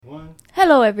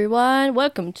Hello everyone,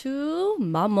 welcome to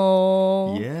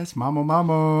Mamo. Yes, Mamo.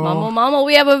 Mamo,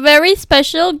 we have a very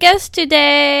special guest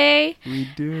today. We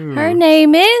do. Her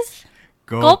name is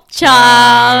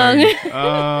Gopchang.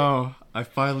 Oh, I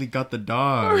finally got the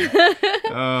dog.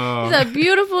 Oh. He's a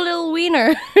beautiful little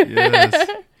wiener. Yes.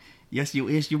 Yes, you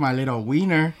is. You my little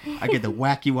wiener. I get to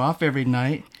whack you off every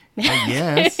night.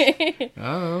 Yes.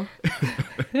 Oh.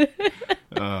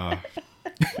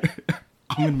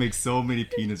 I'm going to make so many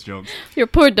penis jokes. Your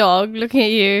poor dog, looking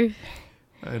at you.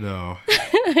 I know.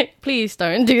 Please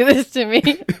don't do this to me.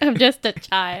 I'm just a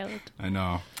child. I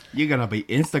know. You're going to be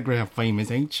Instagram famous,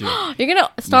 ain't you? You're going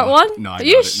to start No, one? no, I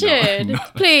You doubt it. should. No.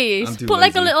 Please. I'm too Put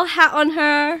like a lazy. little hat on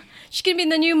her. She can be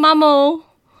the new Mamo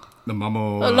The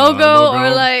Mamo logo or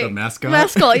like the mascot.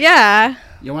 Mascot, yeah.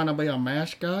 You want to be a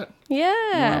mascot? You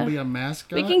Yeah. want to be a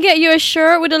mascot? We can get you a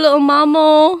shirt with a little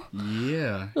Mamo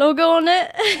Yeah. logo on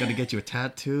it. Gonna get you a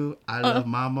tattoo. I love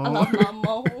Mamo. I love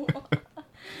Mamo.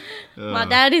 My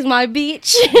daddy's my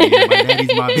beach. Yeah, my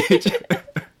daddy's my bitch.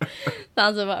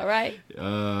 Sounds about right.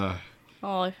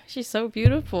 Oh, she's so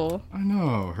beautiful. I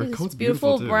know. Her It's coat's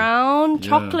beautiful too. brown, Yeah.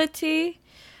 chocolatey.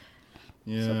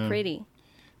 Yeah. So pretty.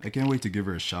 I can't wait to give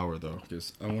her a shower though,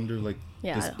 because I wonder like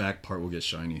Yeah. this back part will get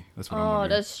shiny. That's what I'm Oh, wondering.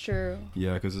 that's true.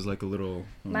 Yeah, because it's like a little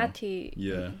Matty.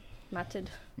 Yeah. Matted.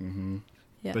 Mm-hmm.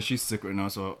 Yeah. But she's sick right now,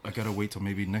 so I gotta wait till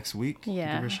maybe next week to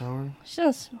Yeah. give her a shower. She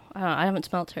doesn't, I don't know, I haven't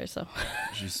smelled her, so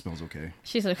She smells okay.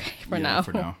 she's okay for Yeah, now.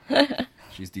 For now.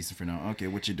 She's decent for now. Okay,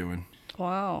 what you doing?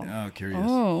 Wow. Oh, curious.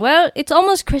 Oh, well, it's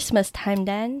almost Christmas time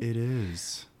then. It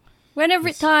is.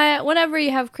 Whenever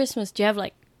you have Christmas, do you have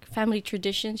like family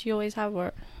traditions you always have,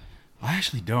 or I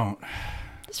actually don't.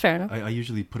 that's fair enough. I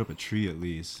usually put up a tree at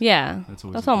least. Yeah, That's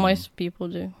always that's a how thing. most people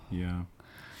do. Yeah.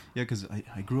 Yeah, because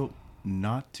I grew up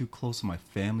not too close to my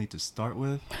family to start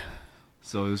with.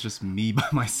 So it was just me by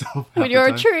myself. half With the your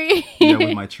time. tree. Yeah,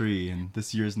 with my tree. And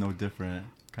this year is no different.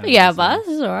 Kinda Yeah, the but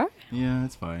same. it's alright. Yeah,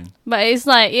 it's fine. But it's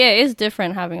like, yeah, it's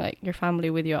different having like your family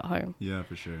with you at home. Yeah,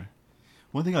 for sure.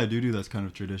 One thing I do that's kind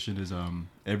of tradition is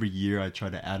every year I try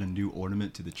to add a new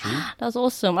ornament to the tree. That's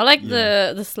awesome. I like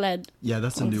Yeah. the sled. Yeah,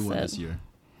 that's a new one Awesome. this year.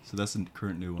 So that's the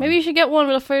current new one. Maybe you should get one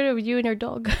with a photo of you and your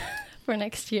dog for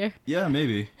next year. Yeah,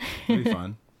 maybe. That'd be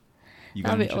fun. You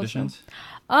got That'd any be awesome. traditions?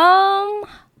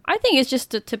 I think it's just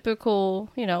the typical,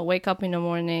 wake up in the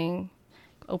morning,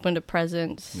 open the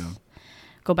presents, Yeah.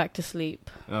 go back to sleep,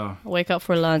 Oh, wake up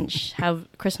for lunch, have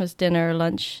Christmas dinner,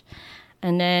 lunch,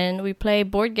 and then we play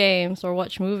board games or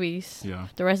watch movies yeah.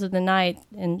 the rest of the night,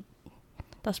 and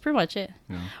that's pretty much it.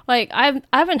 Yeah. Like I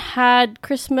haven't had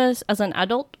Christmas as an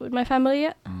adult with my family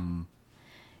yet. Mm,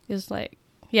 It's like,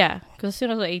 yeah, because as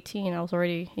soon as I was 18, I was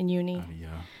already in uni,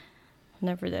 yeah.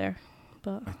 never there.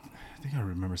 But I think I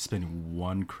remember spending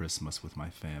one Christmas with my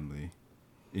family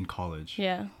in college.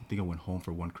 yeah, I think I went home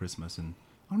for one Christmas and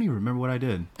I don't even remember what I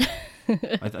did.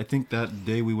 I think that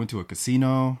day we went to a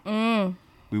casino.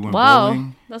 We went wow,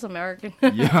 bowling. that's American.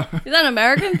 Yeah. Is that an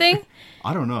American thing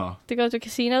I don't know. to go to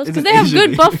casinos? It's Because an they have Asian good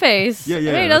thing. buffets. Yeah,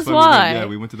 yeah. Maybe that's we why. went,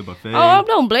 we went to the buffet. Oh, I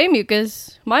don't blame you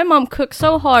because my mom cooks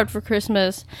so hard for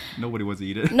Christmas. Nobody wants to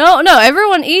eat it. No,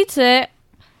 everyone eats it,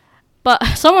 but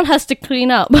someone has to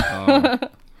clean up. Oh.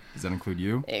 Does that include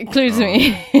you? It includes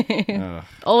me. Ugh,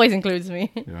 Always includes me.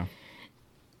 yeah.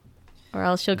 Or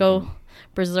else she'll go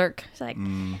berserk. It's like,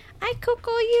 Mm. I cook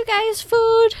all you guys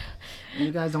food.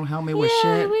 You guys don't help me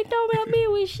Yeah, we don't help me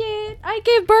with shit. I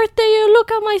gave birth to you. Look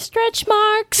at my stretch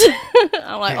marks.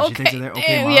 I'm like, Damn, okay, she takes it there. Okay,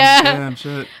 damn, mom. yeah. Damn,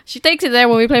 shit. She takes it there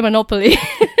when we play Monopoly.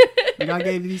 Like, I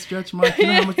gave you these stretch marks. You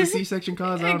know how much the C-section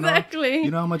costs? I don't Exactly. know.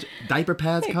 You know how much diaper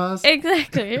pads cost?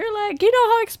 Exactly. You're like, you know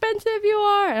how expensive you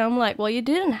are? And I'm like, well, you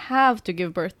didn't have to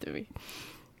give birth to me.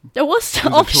 There was the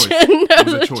It was a choice. option. There It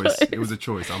was a choice. choice. It was a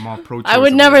choice. I'm all pro-choice. I would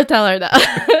over never there. tell her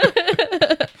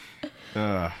that.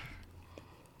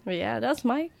 But yeah, that's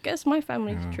my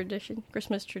family Yeah. tradition,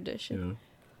 Christmas tradition.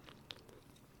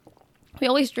 Yeah. We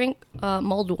always drink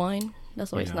mulled wine.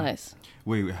 That's always Yeah. nice.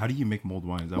 Wait, how do you make mulled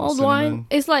wine? Is that Mulled with wine, cinnamon?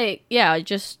 it's like, yeah,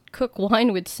 just cook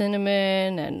wine with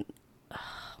cinnamon and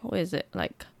what is it?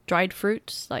 Like dried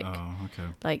fruits, like Oh,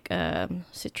 okay.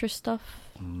 citrus stuff,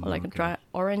 or like okay. dry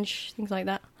orange, things like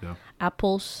that. Yeah.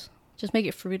 Apples. Just make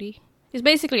it fruity. It's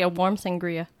basically a warm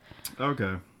sangria.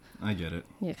 Okay. I get it.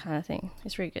 Yeah, kind of thing.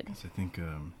 It's really good. So I think,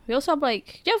 We also have do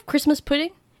you have Christmas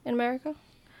pudding in America?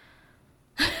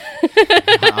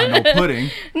 I know pudding.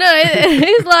 No,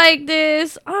 it's like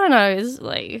this. I don't know. It's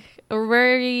like a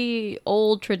very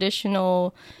old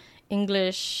traditional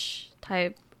English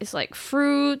type. It's like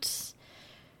fruits.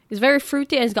 It's very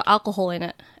fruity and it's got alcohol in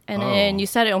it. And then Oh. you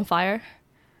set it on fire.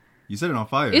 You set it on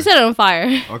fire. You set it on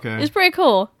fire. Okay. It's pretty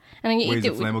cool. And then you Wait, eat is it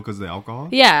it with, flammable because of the alcohol?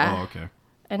 Yeah. Oh, okay.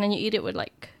 and then you eat it with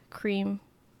like cream.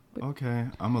 Okay,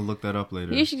 I'm gonna look that up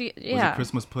later. You should, Was yeah. it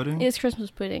Christmas pudding? It's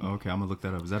Christmas pudding. Okay, I'm gonna look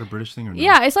that up. Is that a British thing or no?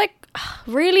 Yeah, it's like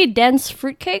really dense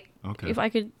fruitcake. Okay. If I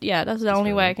could, yeah, that's the Describe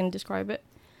only way I it. can describe it.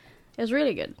 It's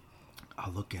really good.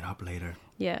 I'll look it up later.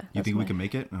 Yeah. You that's think we my- can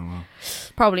make it? Oh, well.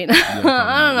 Probably not. probably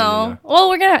I don't not. know. Yeah. Well,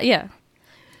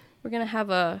 we're gonna have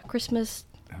a Christmas.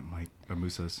 Mike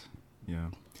Amusas. Yeah.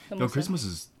 Samosa. No, Christmas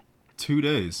is 2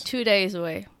 days. 2 days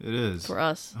away It is. for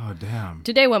us. Oh, damn.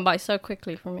 Today went by so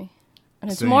quickly for me, and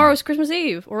then Same. tomorrow is Christmas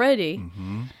Eve already.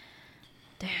 Mm-hmm.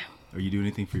 Damn. Are you doing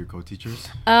anything for your co-teachers?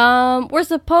 We're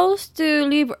supposed to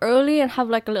leave early and have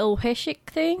like a little heshik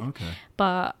thing, Okay.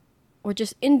 but we're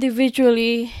just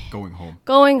individually Going home.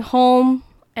 going home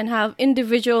and have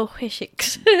individual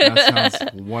hishiks. That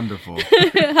sounds wonderful.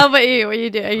 How about you? What you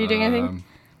do? Are you doing anything?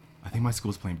 I think my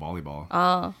school's playing volleyball.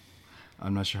 Oh,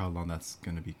 I'm not sure how long that's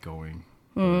going to be going.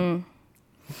 Mm.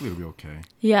 Hopefully it'll be okay.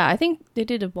 yeah. I think they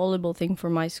did a volleyball thing for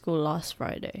my school last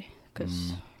Friday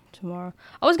because tomorrow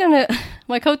I was gonna.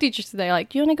 My co-teachers today like,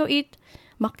 do you wanna go eat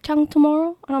makchang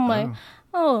tomorrow? And I'm like,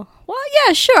 oh, well,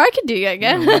 yeah, sure, I could do it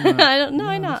again. Yeah, why not? I don't know,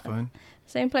 why Yeah, not? that's fine.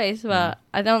 Same place, but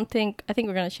I don't think. I think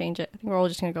we're gonna change it. I think we're all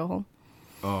just gonna go home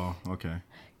Oh, okay.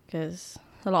 because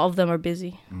a lot of them are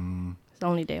busy. Mm, It's the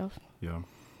only day off. yeah.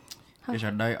 Huh. It's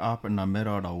a day up in the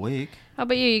middle of the week. How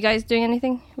about you? You guys doing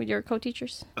anything with your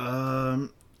co-teachers?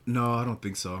 No, I don't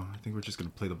think so. I think we're just going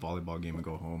to play the volleyball game and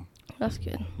go home. That's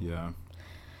good. Yeah.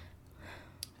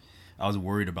 I was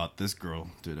worried about this girl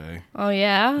today. Oh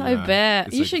yeah, I Yeah, bet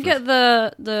it's you like should the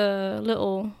get the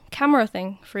little camera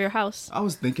thing for your house. I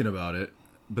was thinking about it,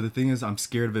 but the thing is, I'm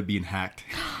scared of it being hacked.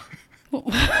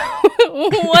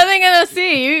 What are they gonna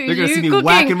see? You, They're going to you see me cooking.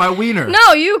 whacking my wiener.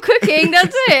 No, you cooking.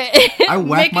 That's it. I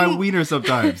whack my Making- wiener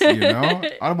sometimes, you know?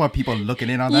 I don't want people looking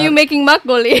in on that. You making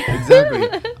makgeolli. Exactly.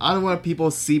 I don't want people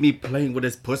see me playing with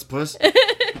this puss.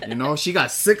 You know, she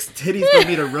got 6 titties for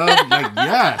me to rub. Like,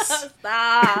 yes.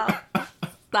 Stop.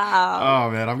 Stop.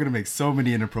 Oh, man, I'm going to make so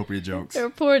many inappropriate jokes. Your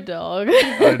poor dog.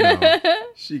 I know.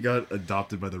 She got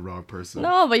adopted by the wrong person.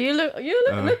 No, but you look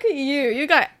look at you. You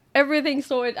got everything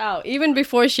sorted out even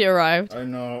before she arrived. I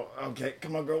know. Okay,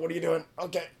 come on, girl. What are you doing?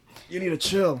 Okay. You need to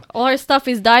chill. All her stuff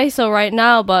is Daiso right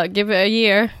now, but give it a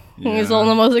year. It's Yeah. all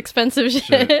the most expensive shit.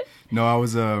 Shit. No, I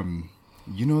was,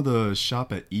 you know the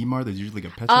shop at E-Mart? There's usually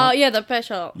like a pet Oh, shop? yeah, the pet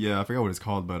shop. Yeah, I forgot what it's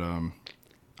called, but,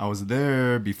 I was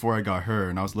there before I got her,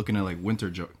 and I was looking at, like, winter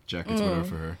jackets, whatever,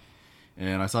 for her.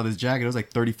 And I saw this jacket. It was,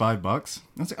 like, $35.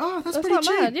 I was like, oh, that's That's pretty not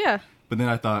cheap. bad, yeah. But then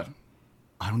I thought,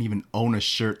 I don't even own a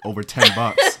shirt over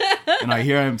 $10. And I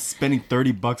hear I'm spending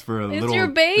 $30 for a It's little your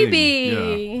thing.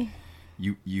 baby.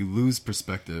 Yeah. You lose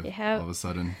perspective You have- all of a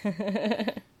sudden.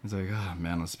 It's like, oh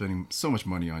man, I'm spending so much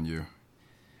money on you.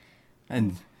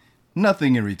 And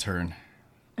nothing in return.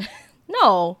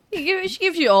 No, she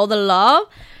gives you all the love.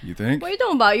 You think? What are you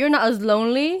talking about? You're not as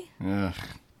lonely. Ugh.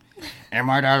 Am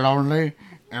I that lonely?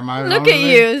 Am I Look lonely? at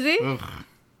you, see? Ugh.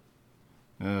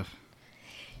 Ugh.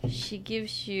 She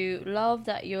gives you love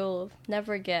that you'll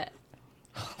never get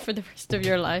for the rest of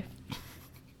your life.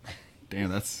 Damn,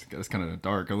 that's kind of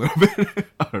dark a little bit.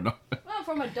 I don't know. Well,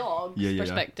 from a dog's Yeah, yeah.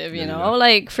 perspective, Yeah, you know, yeah.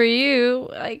 like for you,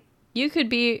 like you could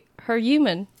be her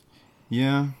human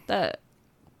Yeah. that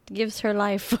gives her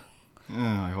life,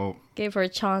 Yeah, I hope. gave her a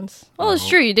chance. Well, it's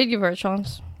hope. true, you did give her a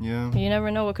chance. Yeah. You never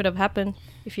know what could have happened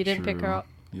if you didn't pick her True. up.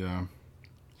 Yeah.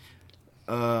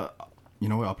 You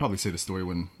know what? I'll probably say the story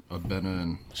when Abena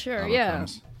and Sure, Ella yeah,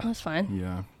 comes. that's fine.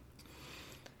 Yeah.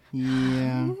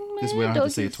 Yeah. This way I don't have to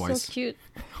say it twice So cute.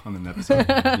 on an episode.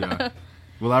 Yeah.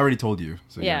 Well, I already told you.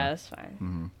 So Yeah, that's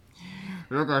fine.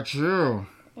 Look at you.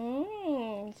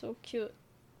 So cute.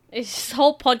 This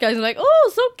whole podcast is like,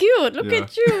 oh, so cute. Look Yeah.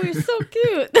 at you. You're so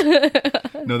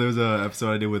cute. No, there was a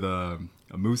episode I did with a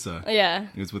Musa. Yeah.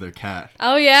 It was with her cat.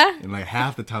 Oh, yeah? And like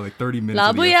half the time, like 30 minutes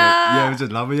of the Labuya. episode. Yeah, it was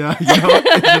just Labuya. You know?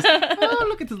 It's just, oh,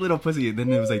 look at this little pussy. And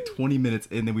then it was like 20 minutes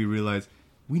in, then we realized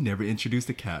we never introduced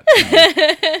the cat.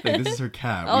 Like, this is her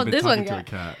cat. Oh, We've been this talking one to her got-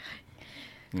 cat.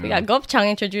 We got Gopchang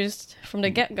introduced from the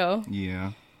get-go.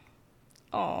 Yeah.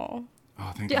 Oh.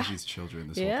 Oh, thank Yeah. God she's children.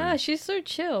 This whole Yeah, thing. she's so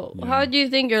chill. Yeah. How do you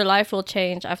think your life will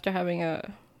change after having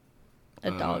a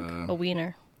dog, a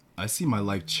wiener? I see my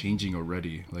life changing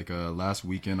already. Like last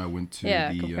weekend, I went to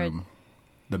Yeah, compared-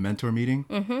 the mentor meeting.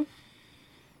 Mm-hmm.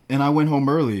 And I went home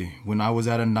early when I was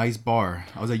at a nice bar.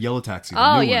 I was at Yellow Taxi.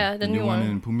 Oh, new yeah, one, the new one.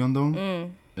 in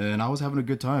Pumyeondong. And I was having a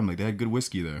good time. Like they had good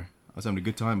whiskey there. I was having a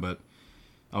good time, but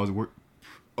I was worried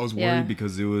Yeah.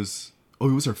 because it was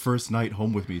her first night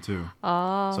home with me too.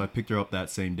 Oh. So I picked her up that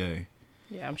same day.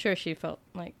 Yeah, I'm sure she felt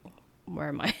like where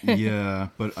am I? Yeah,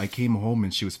 but I came home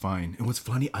and she was fine. And what's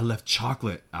funny, I left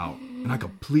chocolate out, and I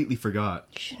completely forgot.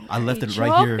 I left it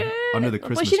right here Chocolate? under the But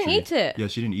Christmas she didn't tree. eat it? Yeah,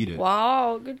 she didn't eat it.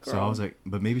 Wow, good girl. So I was like,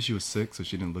 but maybe she was sick, so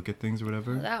she didn't look at things or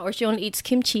whatever. that, or she only eats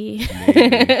kimchi.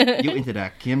 Maybe. You into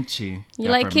that kimchi? You that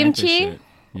like fermented kimchi? shit,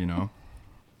 you know.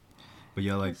 But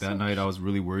yeah, like that night, I was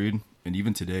really worried, and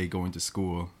even today going to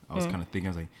school, I was kind of thinking,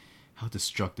 I was like, how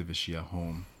destructive is she at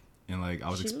home? And like I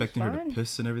was She was expecting her to fine.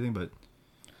 piss and everything, but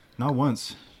not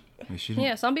once. Like, she didn't.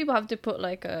 Yeah, some people have to put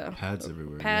like Pads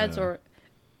everywhere. pads yeah. or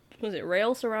was it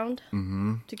rails around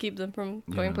Mm-hmm. to keep them from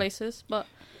going Yeah. places. But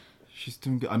She's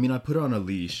doing good. I mean, I put her on a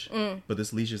leash, but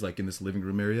this leash is like in this living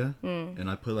room area, and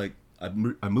I put like I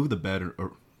moved the bed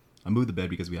or I moved the bed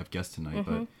because we have guests tonight,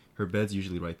 but her bed's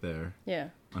usually right there yeah,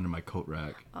 under my coat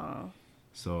rack. oh,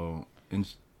 So and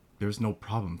there's no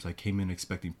problems. I came in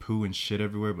expecting poo and shit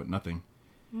everywhere, but nothing.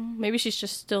 maybe she's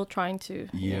just still trying to.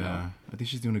 Yeah, you know. I think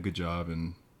she's doing a good job,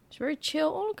 and She's very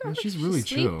chill. Oh, girl, yeah, she's really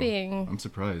chill. sleeping. I'm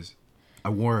surprised. I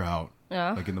wore her out.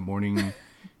 Yeah, Like in the morning.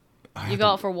 I you had go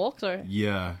to- out for walks or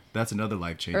Yeah, that's another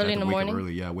life change. Early I have in to the wake morning? up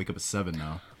early. Yeah, I wake up at 7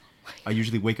 now. I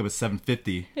usually wake up at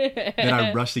 7:50. Then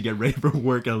I rush to get ready for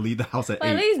work and I leave the house at Well,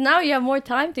 at 8. least now you have more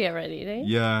time to get ready, eh?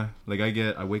 Yeah, like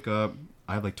I wake up,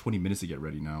 I have like 20 minutes to get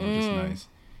ready now, which is nice.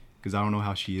 Because I don't know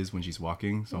how she is when she's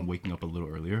walking, so I'm waking up a little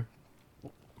earlier.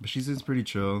 But she's just pretty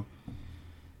chill.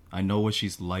 I know what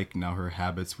she's like now, her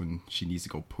habits when she needs to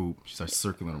go poop. She starts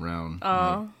circling around.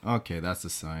 I'm like, okay, that's a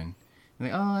sign.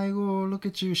 Like, oh, look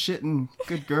at you shitting.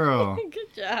 Good girl.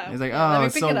 Good job. It's like, Let oh, me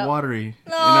it's pick so it up. watery.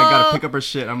 And I gotta pick up her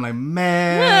shit. I'm like,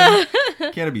 man,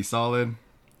 can't it be solid?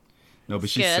 No, but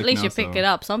she's Yeah, sick at least now, you pick so- it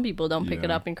up. Some people don't pick it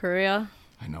Yeah. up in Korea.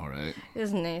 I know, right?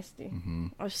 It's nasty.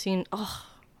 I've seen. Oh,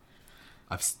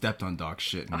 I've stepped on dog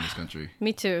shit in this country.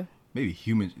 me too. Maybe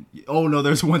human. Oh no,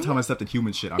 there's one time I stepped in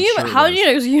human shit. I'm Human, sure. how do you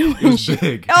know it was human? It was shit?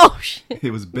 big. Oh shit!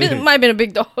 It was big. It might have been a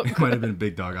big dog. It might have been a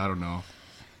big dog. I don't know.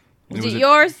 And Was was it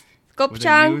yours, was it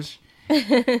Gopchang?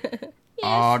 yours?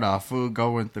 All the food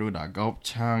going through the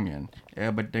gopchang and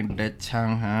everything that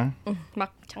chang, huh?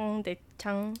 Makchang,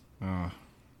 Daechang.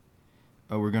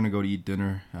 Oh, we're gonna go to eat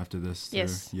dinner after this. Too.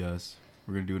 Yes. Yes.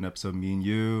 We're gonna do an episode, me and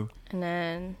you. And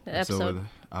then the Episode episode. with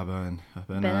Abba and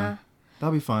Abena. Bena.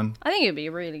 That'll be fun. I think it'd be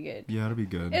really good. Yeah, it'll be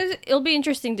good. It'll be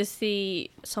interesting to see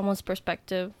someone's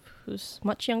perspective who's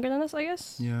much younger than us, I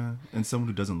guess. Yeah, and someone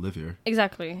who doesn't live here.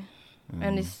 Exactly.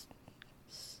 And Mm. is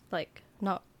like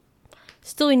not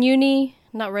still in uni,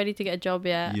 not ready to get a job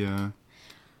yet. Yeah.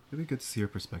 It'd be good to see her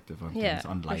perspective on Yeah, things,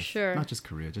 on for life. sure. Not just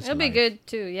Korea, just It'll be life. good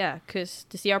too, yeah, because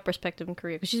to see our perspective in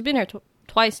Korea, because she's been here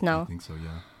twice I now, think so,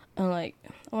 yeah. and like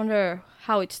I wonder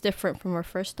how it's different from her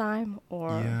first time, or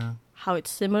Yeah. how it's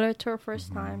similar to her 1st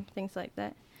Mm-hmm. time, things like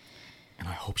that. And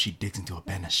I hope she digs into a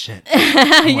bin of shit.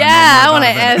 Yeah, I want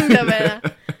to about ask Ben.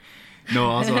 Abena. No,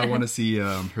 also I want to see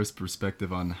her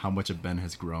perspective on how much a Ben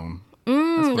has grown. what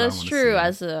I That's wanna true. see.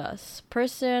 As a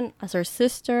person, as her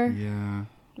sister, Yeah,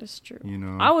 that's true. you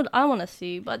know. I want to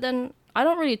see, but then I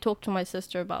don't really talk to my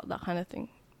sister about that kind of thing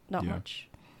that Yeah. much.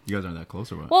 You guys aren't that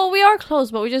close or what? Well, we are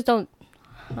close, but we just don't.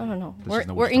 I don't know. Let's We're just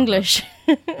know what we're to talk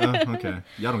about. English. Okay.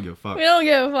 Y'all don't give a fuck. We don't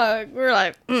give a fuck. We're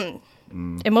like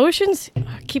emotions.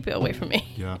 Keep it away from me.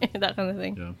 Yeah. That kind of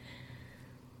thing. Yeah.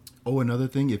 Oh, another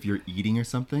thing, if you're eating or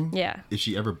something, Yeah. if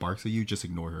she ever barks at you, just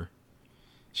ignore her.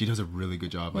 She does a really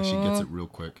good job. Like, she gets it real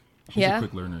quick. She's Yeah? a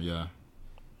quick learner, yeah.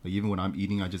 Like, even when I'm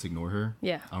eating, I just ignore her.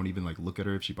 Yeah. I don't even, like, look at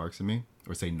her if she barks at me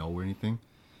or say no or anything.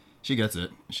 She gets it.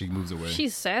 She moves away.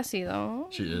 She's sassy though.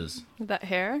 She is. With that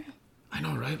hair, I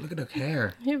know, right? Look at the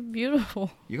hair. you're beautiful.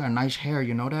 You got nice hair.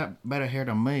 You know that? Better hair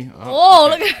than me. Oh,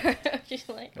 look at her. She's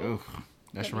like, Ugh,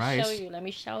 that's let me right. show you. Let me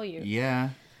show you. Yeah.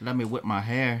 Let me whip my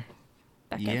hair.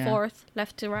 Back Yeah. and forth,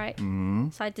 left to right, Mm-hmm.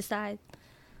 side to side.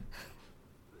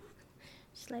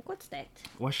 She's like, what's that?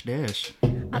 What's this?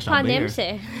 That's Apa a beer.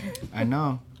 nemse? I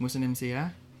know. What's an MC, huh?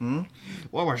 Hmm?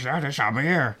 What was that? That's a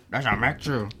beer. That's a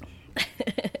matchu.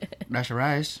 That's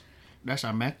rice. That's a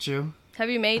matchu. Have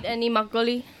you made any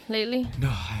makgeolli lately? No,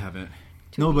 I haven't.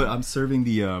 No, but I'm serving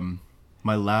the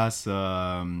my last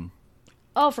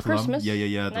Oh, for plum. Christmas?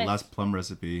 Yeah. The Nice. last plum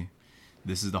recipe.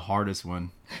 This is the hardest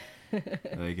one.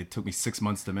 Like it took me 6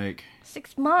 months to make.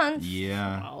 6 months?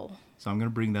 Yeah. Wow, So I'm gonna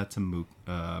bring that to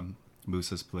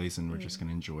Musa's place, and we're just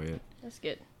gonna enjoy it. that's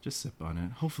good. Just sip on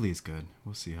it. Hopefully it's good.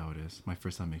 We'll see how it is. My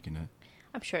first time making it.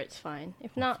 I'm sure it's fine.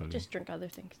 If not, Hopefully. just drink other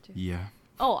things too. Yeah.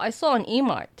 Oh, I saw on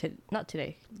Emart, not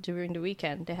today, during the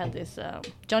weekend, they had this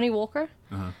Johnny Walker,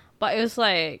 Uh-huh. but it was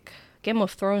like Game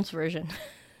of Thrones version.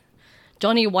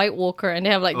 Johnny White Walker, and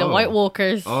they have like the Oh. White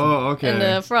Walkers Oh, okay. in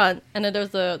the front, and then there's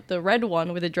the red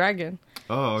one with the dragon.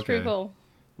 Oh, It's okay. pretty cool.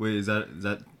 Wait, is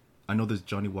that I know there's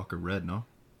Johnny Walker Red, no?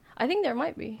 I think there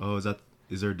might be. Oh,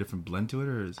 is there a different blend to it,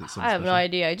 or is it something I have no special?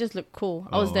 idea. It just looked cool.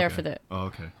 I was there okay. for the Oh,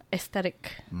 okay.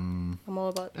 aesthetic. I'm all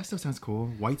about. That still sounds cool.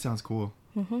 White sounds cool.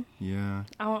 Mm-hmm. Yeah.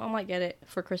 I might get it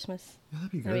for Christmas. Yeah,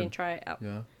 that'd be good. I mean, try it out.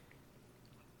 Yeah.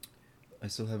 I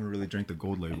still haven't really drank the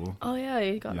gold label. Oh yeah,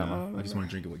 you got that Yeah, one. I just want to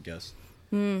drink it with Guess.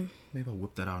 Mm, Maybe I'll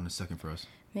whip that out in a second for us.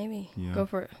 maybe. Yeah. Go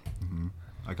for it.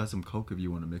 I got some Coke if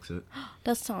you want to mix it.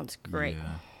 That sounds great.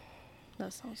 Yeah.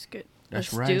 That sounds good.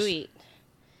 That's Let's right. do it.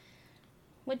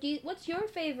 What's your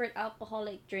favorite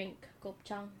alcoholic drink,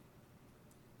 Gopchang?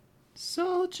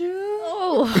 Soju.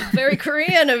 Oh, very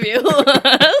Korean of you.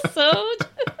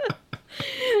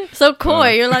 So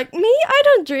coy. You're like, me? I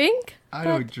don't drink. I But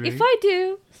don't drink. If I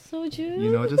do, soju.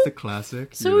 You know, just a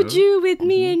classic. Soju with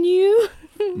me and you.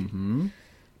 Mm-hmm.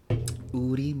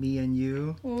 Uri, me and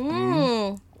you.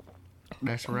 Mm.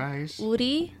 That's right.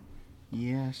 Uri.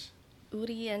 Yes.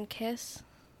 Uri and Kiss.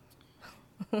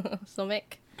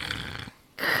 Stomach.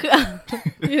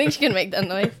 You think she can make that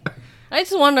noise? I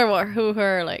just wonder who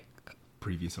her like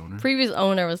Previous owner. previous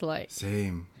owner was like.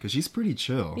 Same. Because she's pretty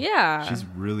chill. Yeah. She's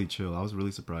really chill. I was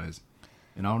really surprised.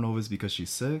 And I don't know if it's because she's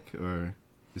sick or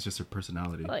it's just her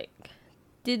personality. Like,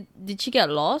 did she get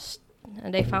lost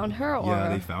and they found her? Or? Yeah,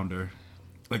 they found her.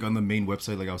 Like on the main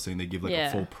website, like I was saying, they give like Yeah.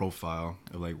 a full profile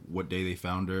of like what day they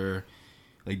found her,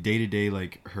 like day to day,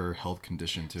 like her health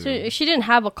condition too. So she didn't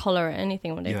have a color or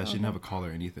anything when they Yeah, found she didn't her. have a call or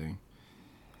anything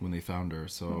when they found her,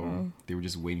 so they were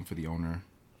just waiting for the owner.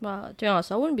 Well, to be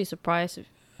honest, I wouldn't be surprised if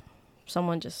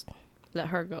someone just let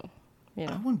her go. You I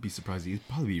know, wouldn't be surprised. It'd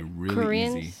probably be really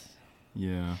Koreans. easy.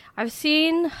 Yeah. I've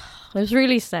seen. It was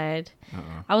really sad.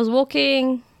 Uh-uh. I was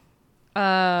walking,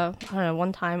 I don't know,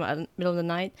 one time at the middle of the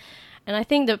night, and I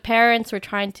think the parents were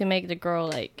trying to make the girl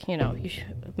like, you know, you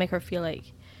should make her feel like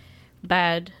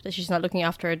bad that she's not looking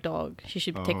after her dog. She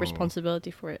should take Oh.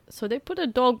 responsibility for it. So they put a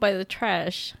dog by the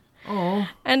trash, Oh.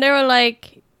 and they were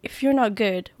like, "If you're not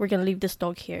good, we're gonna leave this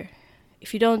dog here.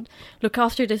 If you don't look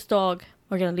after this dog,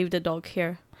 we're gonna leave the dog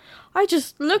here." I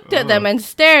just looked at them and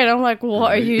stared. I'm like,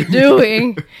 "What are you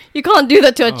doing? You can't do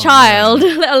that to a Oh, child,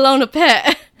 let alone a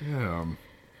pet." Damn.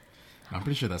 I'm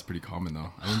pretty sure that's pretty common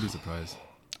though. I wouldn't be surprised.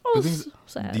 Oh, The thing is,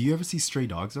 sad. do you ever see stray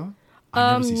dogs though?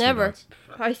 I see stray Never. dogs.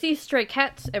 I see stray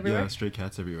cats everywhere. Yeah, stray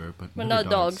cats everywhere, but But never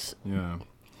not dogs. Yeah.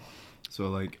 So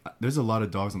like, there's a lot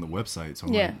of dogs on the website. So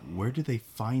I'm Yeah. like, where do they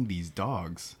find these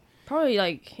dogs? Probably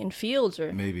like in fields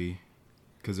or. Maybe,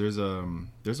 because there's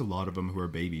a lot of them who are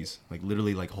babies. Like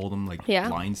literally, like hold them like Yeah.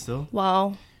 blind still,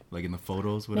 Wow. like in the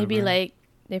photos. Whatever. Maybe like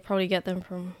they probably get them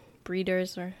from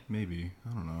breeders or Maybe,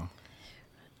 I don't know.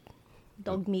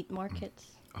 dog meat markets.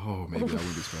 Oh, maybe I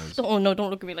wouldn't be surprised. Oh no! Don't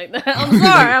look at me like that. I'm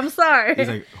sorry. I'm sorry. He's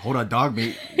like, hold on, dog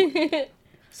meat.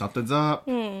 Something's up.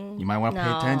 You might want to pay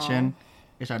No. attention.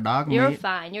 It's a dog You're meat.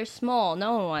 fine. You're small.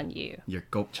 No one wants you. You're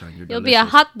Gopchang. You're You'll delicious. be a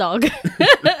hot dog.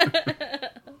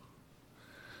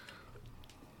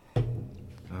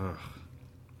 Ugh.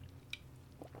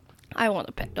 I want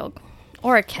a pet dog,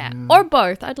 or a cat, or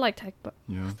both. I'd like to have both.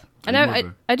 Yeah. I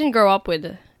know I didn't grow up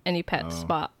with any pets, Oh.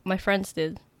 but my friends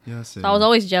did. Yeah, same. So I was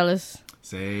always jealous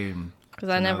Same. because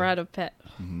I never had a pet.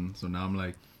 So now I'm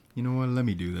like, you know what? Let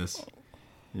me do this.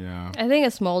 Yeah. I think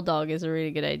a small dog is a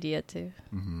really good idea too.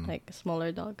 Mm-hmm. Like a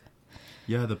smaller dog.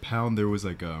 Yeah, the pound, there was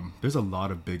like, there's a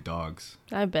lot of big dogs.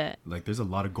 I bet. Like, there's a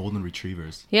lot of golden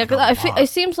retrievers. Yeah, Like, because a lot. it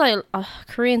seems like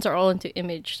Koreans are all into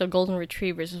image, so golden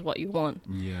retrievers is what you want.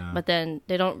 Yeah. But then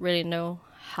they don't really know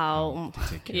how, to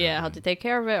take care yeah, of how it. to take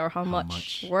care of it or how, much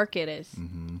much. work it is.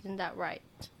 Mm-hmm. Isn't that right?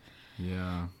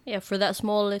 Yeah. Yeah, for that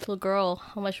small little girl,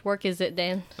 how much work is it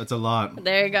then? That's a lot.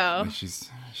 There you go. Like,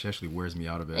 she actually wears me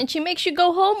out of it. And she makes you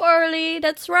go home early.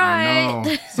 That's right. I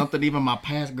know. Something even my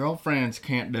past girlfriends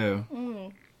can't do.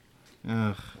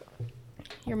 Ugh,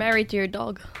 You're married to your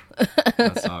dog.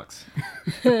 that sucks.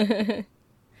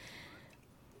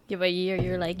 Give a year,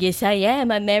 you're like, yes, I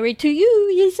am. I'm married to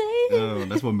you. Yes, I am. Oh,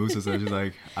 that's what Musa said. She's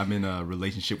like, I'm in a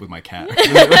relationship with my cat.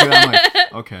 I'm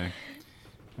like, okay.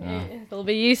 Yeah. It'll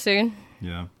be you soon.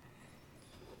 Yeah.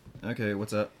 Okay,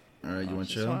 what's up? All right, you want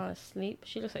to She just chill? want to sleep.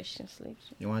 She looks like she's gonna sleep.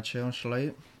 You want to chill and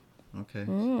sleep? Okay.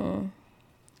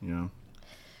 Yeah.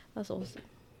 That's awesome.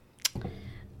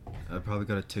 I probably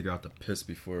gotta take her out to piss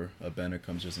before Abena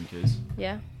comes, just in case.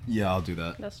 Yeah, Yeah, I'll do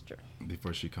that that's true.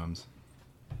 before she comes.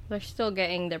 They're still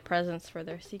getting their presents for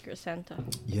their Secret Santa.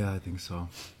 Yeah, I think so.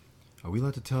 Are we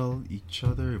allowed to tell each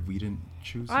other if we didn't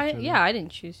choose each other? Yeah, I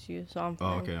didn't choose you, so I'm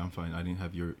fine. Oh, okay, I'm fine. I didn't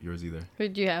have yours either.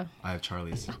 Who'd you have? I have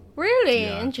Charlie's. Really?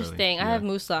 Yeah, Interesting. Charlie. I have Yeah.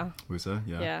 Musa. Musa?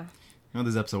 Yeah. Yeah. You know,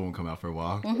 this episode won't come out for a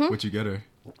while. What'd you get her?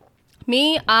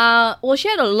 Me, well, she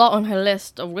had a lot on her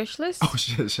list, a wish list. Oh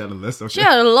shit, she had a list. Okay. She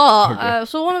had a lot. Okay.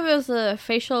 So one of it was a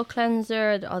facial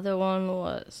cleanser. The other one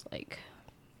was like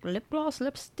lip gloss,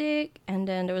 lipstick, and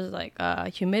then there was like a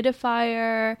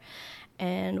humidifier.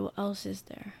 And what else is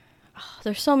there? Oh,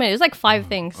 there's so many. There's like 5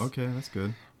 things. Okay, that's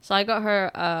good. So I got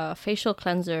her a facial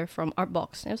cleanser from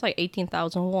Artbox. It was like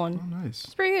 18,000 won. Oh, nice.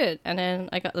 It's pretty good. And then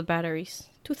I got the batteries,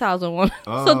 2,000 won.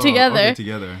 Oh, So together, okay,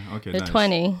 together. Okay, they're nice.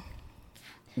 20.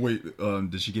 Wait,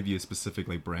 did she give you a specific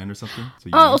like brand or something? So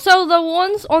you Oh, know? so the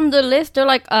ones on the list, they're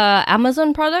like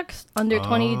Amazon products under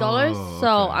 $20. Oh, So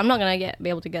okay. I'm not gonna be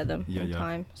able to get them Yeah, in yeah.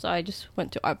 time. So I just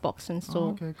went to Artbox and Oh, saw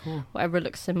okay, cool. whatever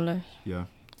looks similar. Yeah,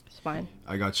 It's fine.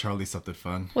 I got Charlie something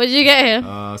fun. What did you get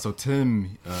here? So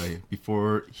Tim,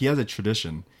 before he has a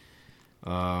tradition,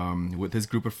 with his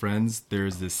group of friends,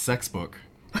 there's this sex book.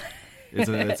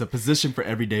 It's a position for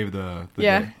every day of the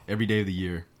Yeah. day, every day of the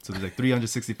year. So there's like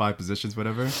 365 positions,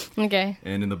 whatever. Okay.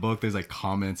 And in the book, there's like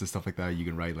comments and stuff like that. You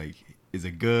can write like, is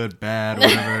it good, bad,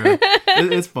 whatever.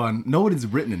 It's fun. No one is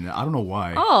written in it. I don't know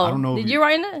why. Oh, I don't know. did you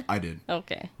write it? I did.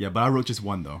 Okay. Yeah, but I wrote just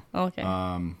one though. Okay.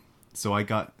 So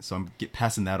I'm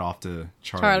passing that off to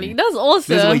Charlie. Charlie, that's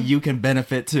awesome. This way you can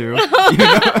benefit too.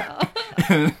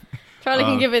 Charlie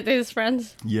can give it to his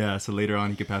friends. Yeah, so later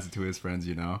on he can pass it to his friends,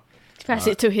 Pass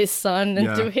it to his son and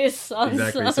yeah, to his son's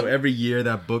Exactly. son. So every year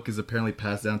that book is apparently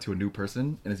passed down to a new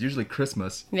person, and it's usually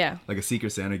Christmas. Yeah. Like a Secret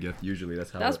Santa gift. Usually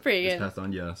that's how That's pretty it's good. passed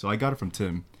on. Yeah. So I got it from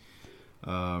Tim.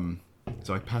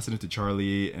 So I passed it to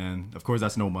Charlie, and of course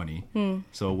that's no money.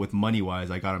 So with money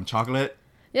wise, I got him chocolate.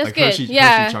 That's like good. Hershey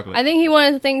Yeah. chocolate. I think he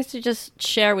wanted things to just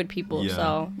share with people. Yeah.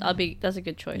 So that's a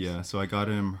good choice. Yeah, so I got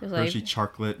him It's like- Hershey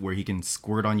chocolate where he can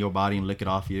squirt on your body and lick it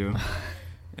off you.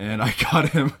 And I got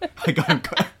him.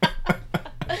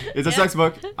 It's a sex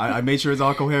book. I made sure it's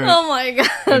all coherent. Oh my god.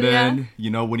 And yeah.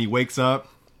 then, when he wakes up,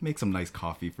 make some nice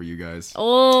coffee for you guys.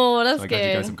 Oh, that's So I got you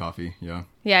guys good. some coffee. Yeah.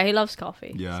 Yeah, he loves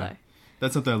coffee. Yeah. So,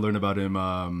 That's something I learned about him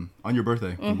on your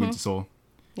birthday. We went to Seoul.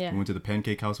 yeah. We went to the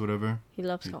pancake house, whatever. He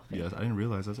loves coffee. Yes, I didn't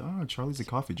realize. I was like, Charlie's a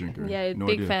coffee drinker. Yeah, no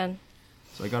big idea. fan.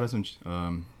 So I got us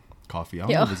some coffee. I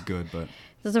don't Yeah. know if it's good, but...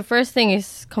 That's the first thing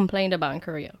he's complained about in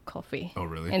Korea, coffee. Oh,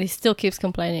 really? And he still keeps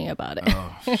complaining about it.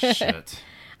 Oh, shit.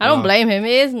 I don't blame him.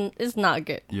 It's not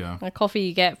good. Yeah. The coffee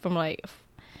you get from like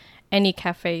any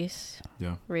cafes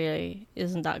Yeah. really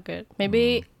isn't that good.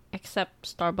 Maybe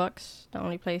except Starbucks, the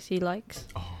only place he likes.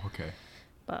 Oh, okay.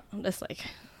 But that's like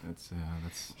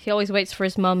That's he always waits for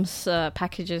his mum's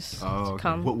packages Oh, to okay.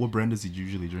 come. What brand does he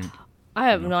usually drink? I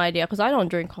have no idea because I don't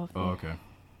drink coffee. Oh, okay.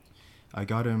 I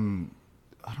got him.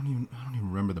 I don't even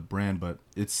remember the brand, but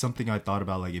it's something I thought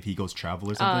about, like if he goes travel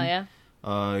or Oh something. yeah.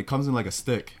 It comes in like a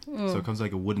stick, so it comes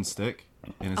like a wooden stick,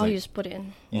 and it's Oh, like you just put it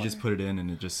in. you just put it in,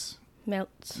 and it just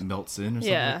Melts. melts in or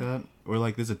something Yeah. like that. Or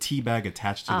like there's a tea bag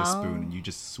attached to the spoon, and you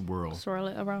just swirl. Swirl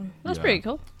it around. That's Yeah. pretty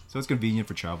cool. So it's convenient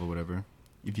for travel, whatever.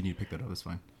 If you need to pick that up, that's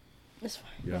fine. It's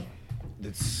fine. Yeah.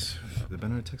 It's did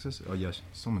Benedict text us? Oh yes,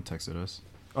 someone texted us.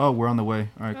 Oh, we're on the way.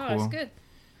 All right, Oh, cool. it's good.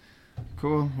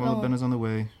 Cool. Well, Oh. Ben is on the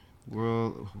way.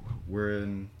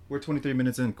 We're 23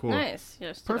 minutes in. Cool. Nice.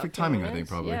 Yeah, still Perfect got a few timing, I think,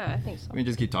 minutes. probably. Yeah, I think so. We can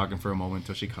just keep talking for a moment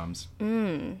until she comes.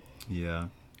 Mm. Yeah.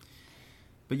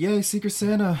 But yay, Secret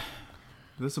Santa.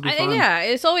 This will be fun. Yeah,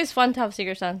 it's always fun to have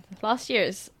Secret Santa. Last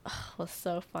year's was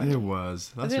so fun. It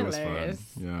was. Last year was fun. hilarious.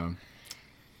 Yeah.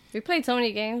 We played so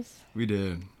many games. We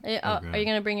did. Are you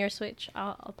gonna bring your Switch?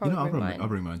 I'll probably bring mine. I'll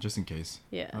bring mine just in case.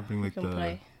 Yeah, I'll bring we like can the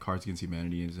play. Cards Against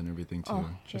Humanity and everything too,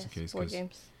 just in case. Board 'Cause-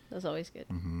 games. That's always good.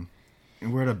 And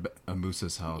we're at a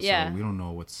Moose's house, Yeah. so we don't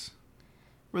know what's.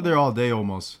 We're there all day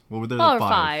almost. Well, we're there Oh, at 5.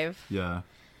 5. Yeah.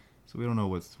 So we don't know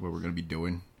what we're gonna be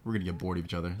doing. We're gonna get bored of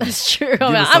each other. That's true. us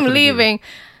something I'm to do. leaving.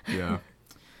 Yeah.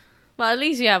 But at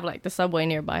least you have like the subway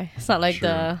nearby. It's not like True.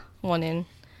 the one in.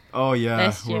 Oh yeah,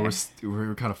 Last where year.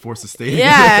 we're kind of forced to stay.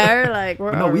 Yeah, like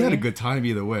we're. But no, we had a good time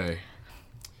either way.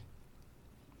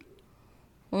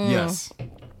 Yes.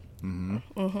 I'm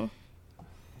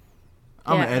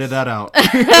gonna Yes. edit that out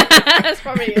That's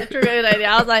probably a true good idea.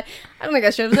 I was like, I don't think I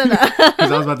should have said that.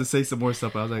 because I was about to say some more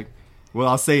stuff. I was like, well,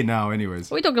 I'll say it now, anyways.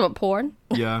 we talked about porn.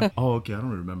 Yeah. Oh, okay. I don't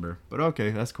remember, but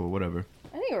okay, that's cool. Whatever.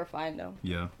 I think we're fine though.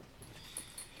 Yeah.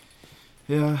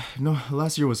 Yeah. No,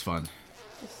 last year was fun.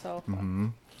 It's so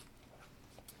fun.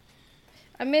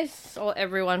 I miss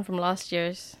everyone from last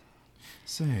year's.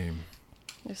 Same.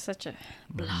 It was such a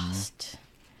blast.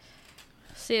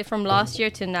 See, from last year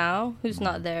to now, who's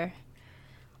not there?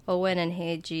 Owen and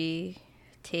Heiji,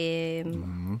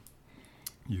 Tim,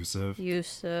 Yusuf.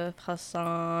 Yusuf,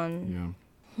 Hassan.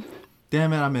 Yeah.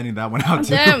 Damn it! I'm ending that one out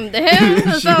too. Damn,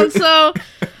 that sounds so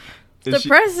If she-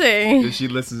 depressing. If she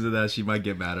listens to that, she might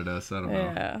get mad at us. I don't know.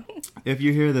 Yeah. If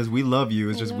you hear this, we love you.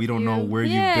 It's just we don't know where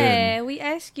you've been. Yeah, we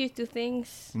ask you to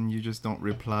things. And you just don't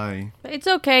reply. But it's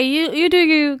okay. You do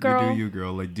you, girl. You do you,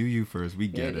 girl. Like, do you first. We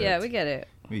get it. Yeah, we get it.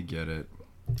 We get it.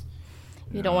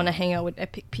 You don't want to hang out with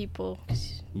epic people.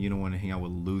 You don't want to hang out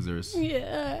with losers.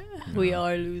 Yeah. We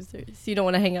are losers. You don't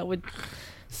want to hang out with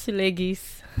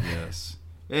Sulegis. Yes.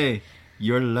 Hey,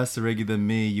 you're less reggae than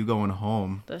me. You going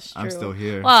home. That's true. I'm still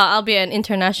here. Well, I'll be an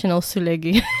international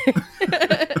Sulegi.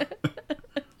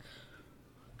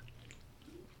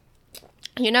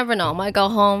 You never know. Might go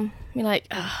home. Be like,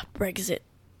 Brexit.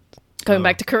 Going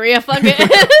back to Korea. Fuck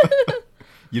it.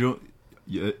 You don't.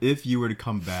 If you were to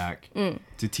come back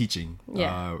to teaching,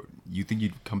 you think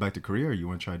you'd come back to Korea, or you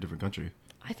want to try a different country?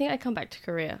 I think I'd come back to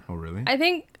Korea. Oh, really? I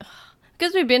think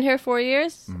because we've been here 4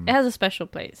 years, it has a special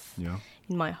place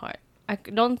in my heart. I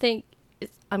don't think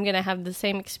I'm gonna have the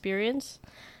same experience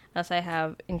as I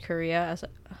have in Korea as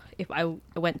if I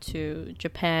went to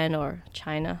Japan or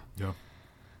China. Yeah.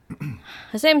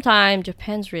 At the same time,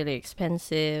 Japan's really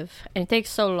expensive, and it takes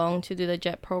so long to do the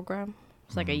jet program.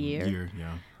 It's like a year.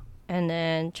 Yeah. And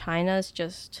then China's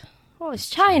just, it's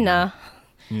China.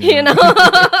 Yeah. You know?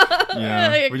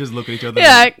 Yeah. We just look at each other.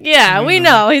 Yeah, we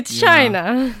know. It's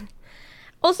China.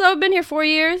 Also, I've been here 4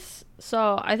 years,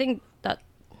 so I think that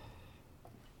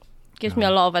gives me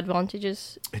a lot of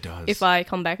advantages. It does. If I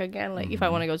come back again, like if I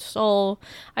want to go to Seoul,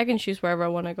 I can choose wherever I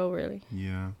want to go, really.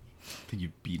 Yeah. I think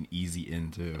you'd be an easy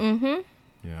in, too. Mm-hmm.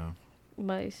 Yeah.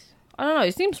 But I don't know.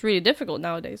 It seems really difficult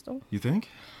nowadays, though. You think?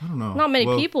 I don't know. Not many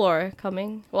people are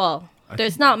coming. Well,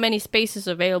 there's not many spaces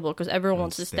available because everyone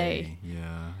wants to stay.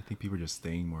 Yeah, I think people are just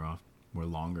staying more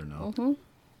longer now.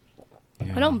 Mm-hmm.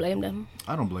 Yeah. I don't blame them.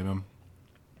 I don't blame them.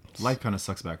 Life kind of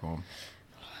sucks back home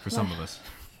for some of us.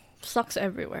 Sucks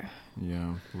everywhere.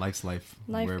 Yeah, life's life.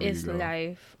 Life wherever is you go.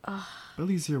 life. But at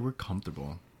least here we're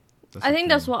comfortable. I think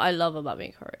that's what I love about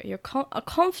being Korea. You're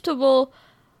comfortable,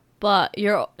 but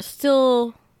you're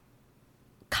still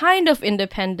kind of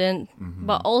independent,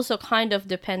 but also kind of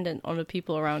dependent on the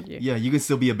people around you. Yeah, you can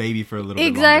still be a baby for a little bit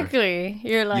longer. Exactly.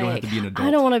 You're like, you don't have to be an adult.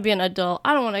 I don't want to be an adult.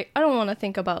 I don't want to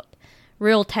think about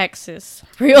real taxes,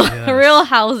 real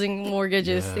housing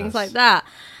mortgages, things like that.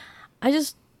 I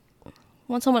just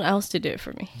want someone else to do it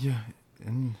for me. Yeah,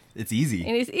 and it's easy.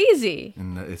 And it's easy.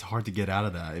 And it's hard to get out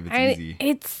of that if it's easy.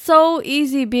 It's so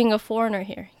easy being a foreigner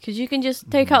here because you can just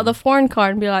take out the foreign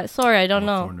card and be like, sorry, I don't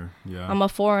know. Yeah. I'm a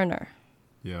foreigner.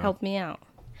 Yeah. Help me out.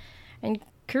 And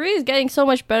Korea is getting so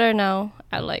much better now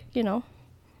at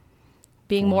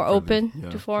being more open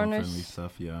to foreigners. Friendly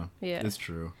stuff, yeah. Yeah. It's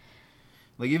true.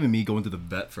 Like even me going to the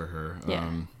vet for her,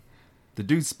 Yeah. The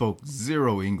dude spoke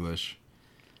zero English,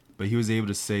 but he was able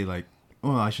to say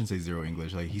I shouldn't say zero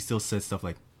English. Like he still said stuff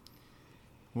like,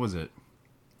 what was it?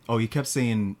 Oh, he kept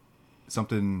saying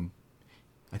something.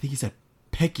 I think he said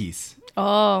peckies.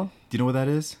 Oh. Do you know what that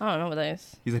is? I don't know what that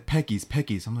is. He's like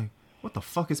peckies. I'm like, what the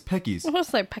fuck is peckies?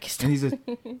 What's like Pakistan? And he's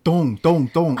like, dong.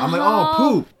 I'm like,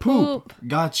 oh, poop.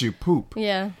 Got you, poop.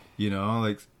 Yeah. You know,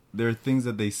 like there are things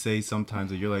that they say sometimes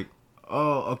that you're like,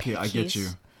 oh, okay, I get you.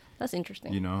 That's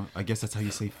interesting. You know, I guess that's how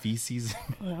you say feces.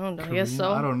 I don't know. I guess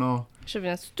so. I don't know. Should have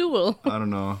been a stool. I don't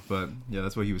know, but yeah,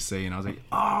 that's what he was saying. I was like,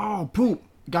 oh, poop.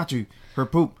 Got you. Her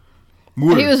poop.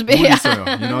 He was big.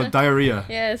 You know, diarrhea.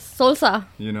 Yes, salsa.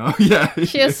 You know, yeah.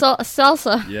 She has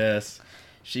salsa. Yes.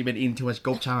 She been eating too much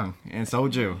gopchang and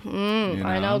soju. You know?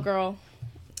 I know, girl.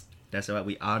 That's what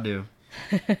we all do.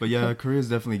 But yeah, Korea is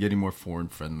definitely getting more foreign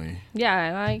friendly. Yeah,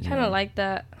 and I kind of like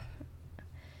that.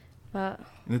 But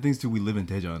and the things too, we live in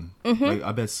Daejeon. Like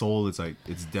I bet Seoul is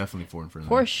it's definitely foreign friendly.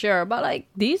 For sure. But like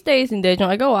these days in Daejeon,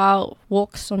 I go out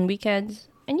walks on weekends,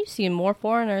 and you see more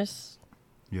foreigners.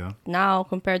 Yeah. Now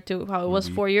compared to how it was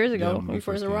 4 years ago when we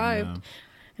first arrived, yeah.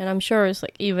 And I'm sure it's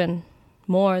like even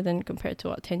more than compared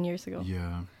to 10 years ago.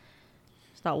 Yeah.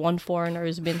 It's not one foreigner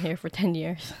who's been here for 10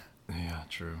 years. Yeah,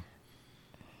 true.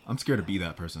 I'm scared to be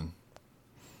that person.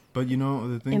 But you know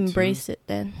the thing. Embrace it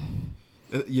then.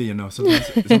 Yeah, you know.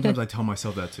 Sometimes I tell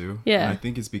myself that too. Yeah. And I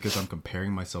think it's because I'm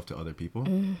comparing myself to other people.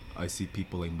 I see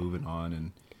people like moving on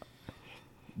and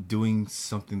doing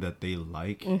something that they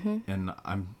like, and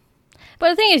I'm. But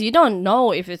the thing is, you don't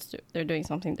know if they're doing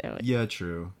something there. Like, yeah,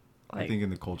 true. I think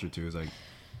in the culture too is like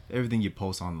everything you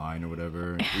post online or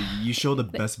whatever, you show the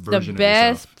best version. The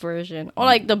best version, or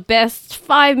like the best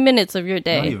 5 minutes of your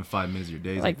day. Not even 5 minutes of your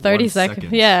day. Like 30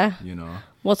 seconds. Yeah. You know.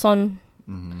 What's on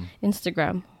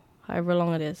Instagram? However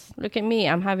long it is. Look at me.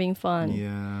 I'm having fun.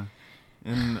 Yeah.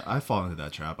 And I fall into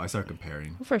that trap. I start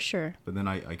comparing. For sure. But then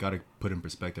I got to put in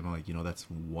perspective. I'm like, that's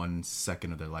 1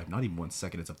 second of their life. Not even 1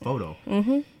 second. It's a photo.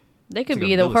 They could It's like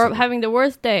be a millisecond. having the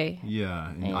worst day. Yeah,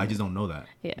 and Yeah. I just don't know that.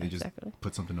 Yeah, they just exactly.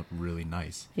 put something up really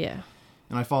nice, Yeah.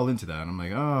 and I fall into that. And I'm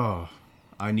like, oh,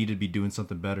 I need to be doing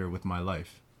something better with my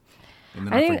life. And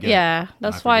then I think, forget. yeah, And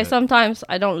that's I why forget. sometimes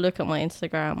I don't look at my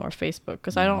Instagram or Facebook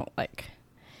because I don't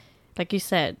like you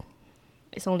said,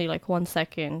 it's only like 1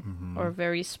 second or a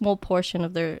very small portion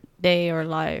of their day or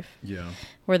life Yeah.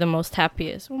 where the most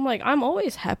happiest. I'm like, I'm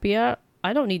always happy.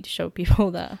 I don't need to show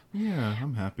people that. Yeah,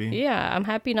 I'm happy. Yeah, I'm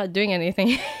happy not doing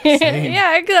anything. Same.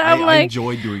 Yeah, 'cause I I'm like,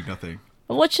 enjoy doing nothing.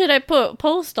 what should I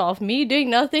post off? Me doing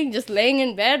nothing, just laying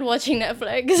in bed watching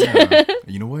Netflix. Yeah.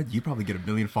 You know what? You probably get 1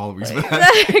 million followers for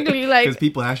that. Exactly. Like, Because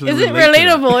people actually is it relate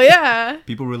to that. relatable? Yeah.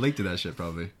 People relate to that shit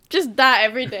probably. Just that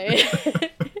every day.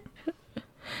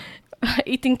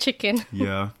 Eating chicken,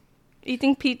 Yeah.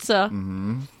 eating pizza.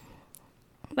 Mm-hmm.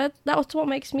 That's what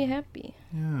makes me happy.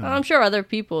 Yeah. I'm sure other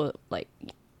people, like,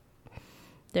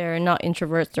 they're not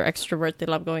introverts or extroverts. They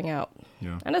love going out.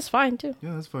 Yeah. And that's fine, too.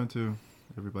 Yeah, that's fine too.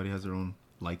 Everybody has their own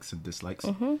likes and dislikes.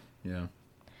 Mm-hmm. Yeah.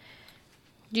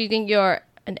 Do you think you're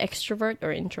an extrovert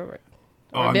or introvert?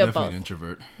 Oh, Or a I'm bit of definitely an both?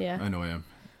 introvert. Yeah. I know I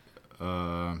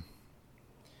am.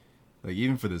 Like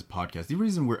even for this podcast, the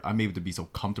reason I'm able to be so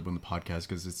comfortable in the podcast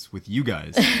because it's with you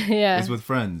guys. Yeah. It's with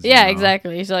friends. Yeah, you know?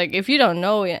 exactly. It's like, if you don't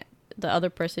know the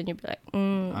other person, you'd be like, I what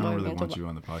don't are we really gonna want talk you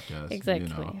on the podcast. about? Exactly.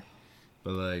 You know?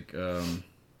 But like,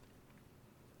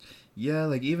 yeah,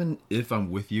 like even if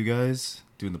I'm with you guys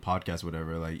doing the podcast,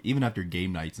 whatever, like even after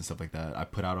game nights and stuff like that, I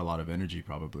put out a lot of energy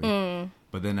probably.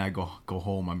 But then I go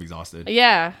home, I'm exhausted.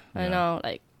 Yeah, I Yeah. know.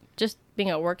 Like, just being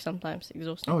at work sometimes is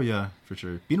exhausting. Oh yeah, for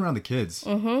sure. Being around the kids,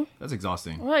 that's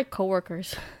exhausting. Or like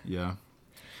coworkers. Yeah.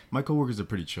 My coworkers are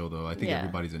pretty chill though. I think Yeah,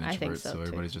 everybody's an I think introvert, so, so too.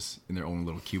 everybody's just in their own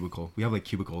little cubicle. We have like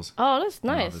cubicles. Oh, that's the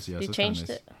nice. office, yeah, You so it's kinda changed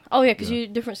nice. it. Oh, yeah, because Yeah. you're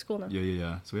different school now.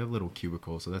 Yeah. So we have little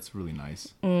cubicles, so that's really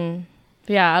nice.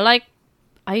 Yeah,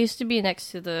 I used to be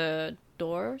next to the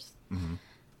doors. Mm-hmm.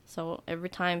 So every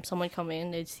time someone come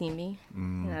in, they'd see me.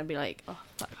 And I'd be like, oh,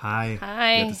 fuck. Hi.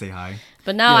 Hi. You have to say hi.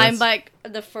 But now Yeah, I'm that's- like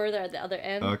the further at the other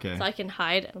end. Okay. So I can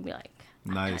hide and be like,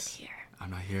 I'm Nice. not here. I'm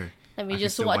not here. Let me I can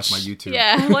just still watch my YouTube.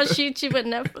 Yeah, watch YouTube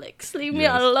and Netflix. Leave me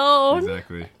Yes, alone.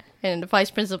 Exactly. And the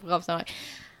vice principal comes out like,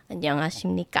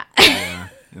 안녕하십니까. Yeah.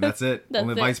 And that's it. That's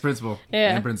Only it. vice principal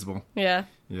Yeah. and principal. Yeah.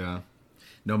 Yeah.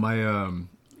 No,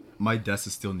 my desk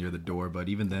is still near the door, but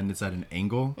even then it's at an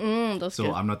angle. That's So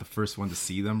good. I'm not the first one to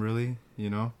see them really, you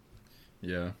know?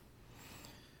 Yeah.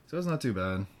 So it's not too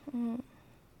bad.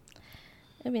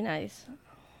 It'd be nice.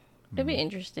 It'd be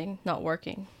interesting not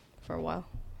working for a while.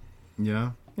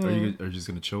 Yeah. Are you just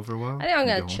gonna chill for a while? I think I'm and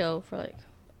gonna go home? chill for like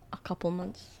a couple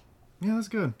months. Yeah, that's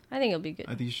good. I think it'll be good.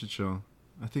 I think you should chill.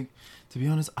 I think, to be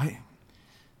honest,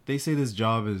 they say this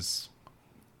job is,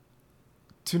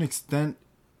 to an extent,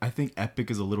 I think Epic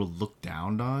is a little looked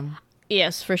down on.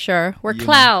 Yes, for sure. We're You know,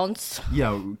 clowns.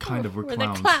 Yeah, kind of. We're We're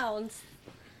clowns. the clowns.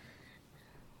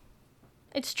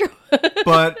 It's true.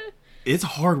 But it's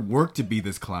hard work to be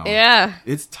this clown. Yeah.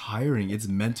 It's tiring. It's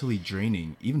mentally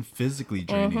draining, even physically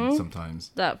draining sometimes.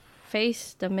 That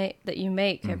face that you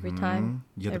make every time,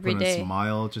 You have to every put on day. a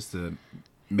smile just to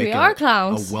make We are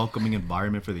clowns. a welcoming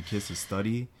environment for the kids to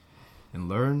study and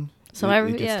learn. So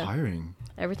it gets yeah. tiring.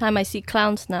 Every time I see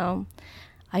clowns now,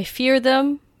 I fear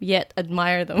them yet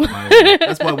admire them.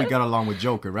 That's why we got along with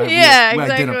Joker, right? Yeah, we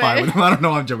exactly. identify with him. I don't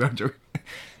know. I'm joking.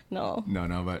 No.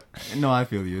 No, but no, I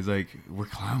feel you. It's like we're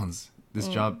clowns. This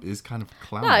job is kind of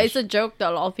clownish. No, it's a joke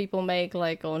that a lot of people make,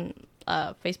 like on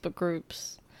Facebook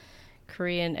groups,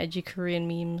 edgy Korean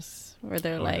memes, where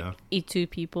they're Oh, like, yeah. E2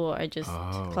 people are just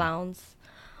Oh. clowns.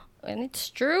 And it's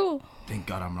true. Thank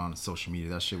God I'm not on social media.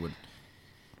 That shit would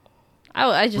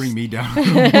I just, bring me down.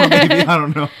 Maybe I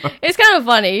don't know. it's kind of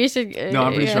funny. You should. No,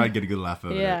 I'm pretty yeah. sure I'd get a good laugh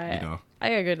out of Yeah, it. You know, I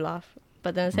get a good laugh.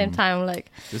 But then at the same time,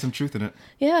 like, there's some truth in it.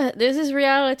 yeah, this is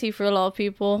reality for a lot of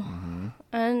people. Mm-hmm.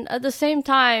 And at the same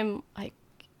time, like,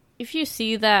 if you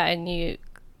see that and you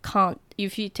can't,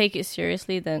 if you take it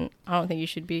seriously, then I don't think you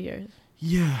should be here.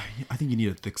 Yeah, I think you need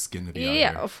a thick skin to be out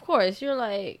Yeah, here. of course.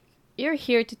 You're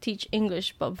here to teach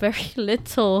English, but very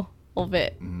little of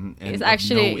it. Mhm. And It's of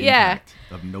actually, no yeah. impact,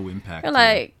 of no impact. You're to it.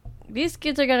 like, these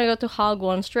kids are gonna go to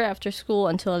Hagwon straight after school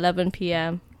until 11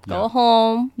 p.m. Go Yeah.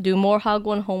 home, do more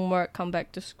Hagwon homework, come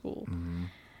back to school.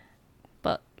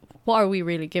 But what are we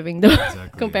really giving them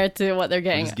Exactly. compared to what they're We're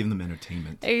getting? just giving them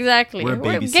entertainment. Exactly. We're a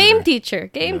We're babysitter. game teacher.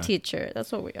 Game Yeah. teacher.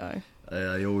 That's what we are.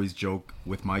 I always joke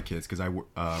with my kids because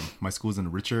my school's in a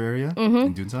richer area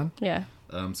in Dunsan. Yeah.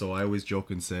 So I always joke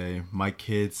and say my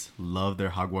kids love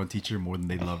their Hagwon teacher more than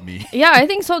they love me. Yeah, I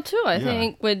think so too. I Yeah.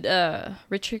 think with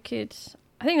richer kids,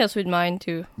 I think that's with mine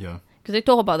too. Yeah, Because they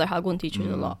talk about their Hagwon teachers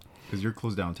a lot. because you're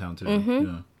close downtown too. Mm-hmm.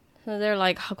 Yeah. So they're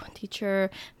like, Hagwon teacher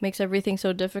makes everything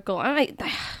so difficult.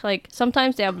 Like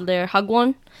sometimes they have their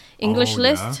Hagwon English Oh, yeah?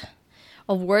 list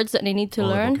of words that they need to Oh,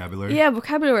 like learn. vocabulary? Yeah,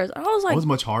 vocabulary words. And I was It like, was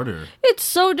much harder. it's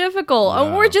so difficult. And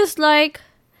Yeah. we're just like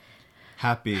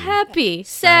Happy.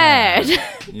 sad.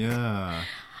 Yeah.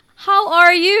 How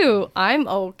are you? I'm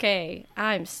okay.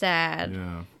 I'm sad.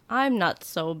 Yeah. I'm not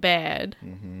so bad.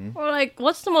 Mm-hmm. Or like,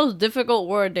 what's the most difficult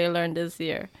word they learned this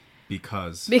year?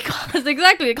 Because. Because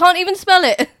exactly, they can't even spell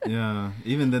it. Yeah.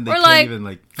 Even then, they Or can't like even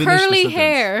like finish the curly sentence.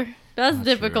 hair. That's Not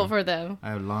difficult true. for them. I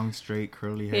have long, straight,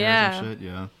 curly hair Yeah. and shit.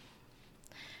 Yeah.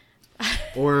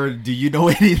 Or do you know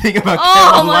anything about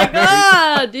Oh camel my liars?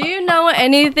 god! Do you know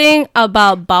anything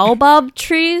about baobab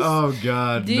trees? Oh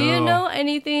god. Do no. you know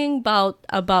anything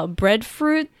about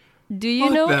breadfruit? Do you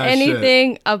Fuck know that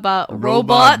anything about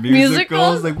Robot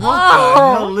musicals? Like what Oh.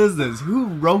 the hell is this? Who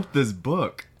wrote this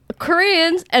book?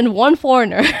 Koreans and one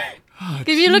foreigner. Oh, If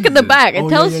you look at the Jesus. back, it Oh,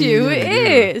 tells yeah, you yeah, it yeah,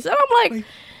 yeah. is. And I'm like, Like,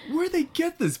 where'd they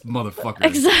get this motherfucker?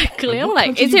 exactly. I'm what like,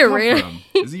 country is do it you come really? from?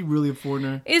 Is he really a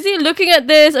foreigner? Is he looking at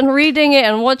this and reading it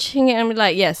and watching it and be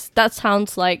like, yes, that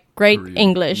sounds like great Korean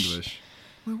English.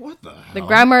 Like, what the hell? The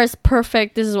grammar is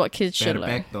perfect. This is what kids should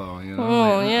learn. Perfecto, you know?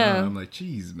 Oh, Like, yeah. I'm like,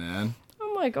 geez, man.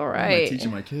 I'm like, all What am I right. teaching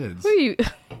my kids? Who are you?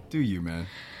 Do you, man?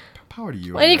 Power to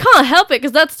you. And I you guess. can't help it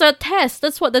because that's the test.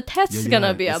 That's what the test Yeah, is yeah,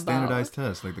 gonna be it's about. standardized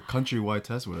test, like the countrywide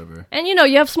test, whatever. And you know,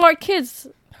 you have smart kids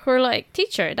who are like,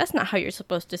 teacher, that's not how you're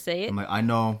supposed to say it. I'm like, I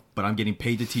know, but I'm getting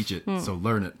paid to teach it, so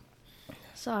learn it.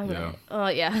 So I'm Yeah. like, oh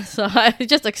yeah. So I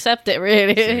just accept it,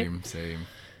 really. Same.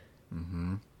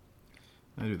 Mm-hmm.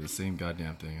 I do the same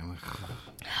goddamn thing. I'm like,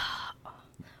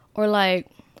 Or like,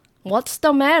 what's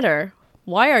the matter?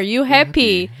 Why are you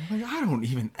happy? I'm like, I don't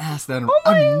even ask that. Oh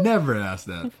my- I never ask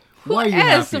that. Why are you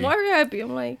Yes, happy? why are you happy?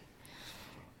 I'm like,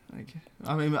 Like,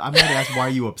 I mean, I might ask, why are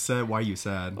you upset? Why are you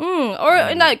sad? or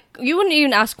and like, you wouldn't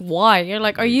even ask why. You're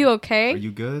like, are you okay? Are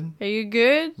you good? Are you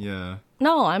good? Yeah,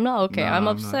 No, I'm not okay. No, I'm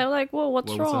I'm upset. Like, well, what's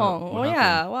Well, what's up? wrong? What Well, happened?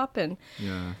 yeah, what happened?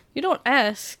 yeah. You don't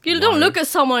ask. You Why? don't look at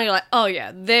someone and you're like, oh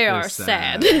yeah, they They're are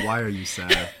sad. Why are you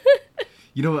sad?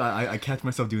 You know, I catch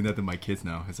myself doing that to my kids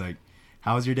now. It's like,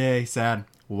 how's your day? Sad.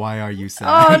 Why are you sad?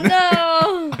 Oh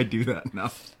no. I do that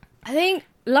now. I think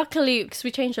luckily because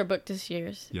we changed our book this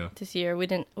year. Yeah. This year we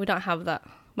don't have that.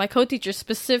 My co-teacher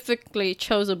specifically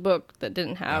chose a book that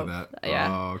didn't have that. Yeah.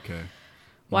 Oh, okay.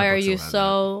 Why My are book you still had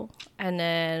so? And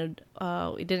then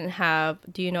we didn't have.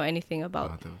 Do you know anything that.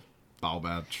 about? The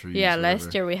baobab trees. Yeah, whatever.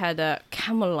 last year we had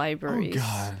camel Oh libraries.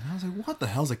 god! I was like, what the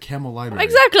hell's a camel library?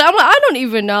 Exactly. I'm like, I don't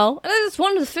even know. And it's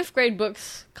one of the 5th grade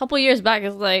books. A couple years back,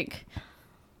 it's like,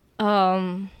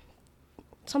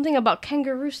 something about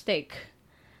kangaroo steak.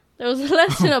 There was a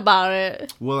lesson about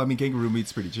it. Well, I mean, kangaroo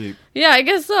meat's pretty cheap. Yeah, I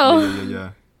guess so.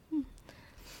 Yeah.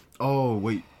 Oh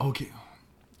wait, okay.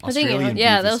 I think Australian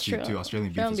yeah, beef that is was cheap true. too.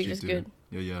 Australian beef Australian is beef cheap is too.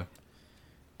 good. Yeah.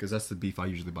 Because that's the beef I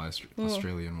usually buy.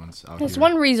 Australian ones. Out That's here.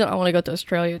 one reason I want to go to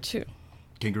Australia too.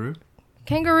 Kangaroo.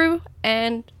 Kangaroo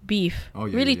and beef. Oh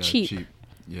yeah, really yeah, cheap.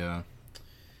 Yeah.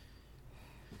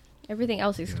 Everything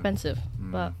else is expensive,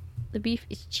 but the beef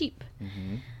is cheap.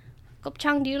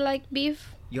 Gopchang, do you like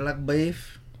beef? You like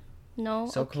beef? No.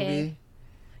 So Okay.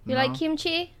 You No. like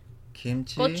kimchi?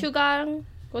 Kimchi? Gochugaru?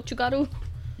 Gochugaru?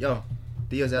 Yo,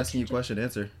 Theo's asking you a question.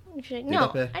 Answer. You should- Did No,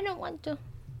 I pay? I don't want to.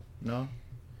 No?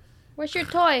 Where's your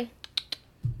toy?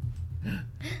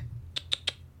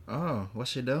 Oh,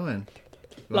 what's she doing?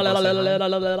 La la la la la la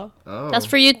la la la. Oh. That's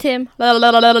for you, Tim. La la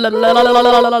la la la la la la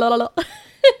la la la la.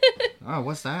 Oh,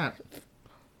 what's that?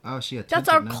 Oh, she a That's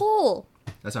our tempted now. call.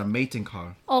 That's our mating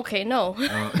call. Okay, no.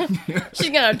 Oh. She's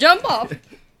gonna jump off.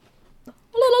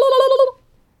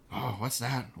 Oh, what's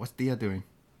that? What's Thea doing?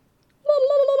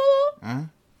 Huh?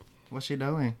 What's she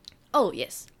doing? Oh,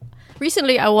 yes.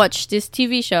 Recently, I watched this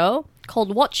TV show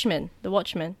called Watchmen. The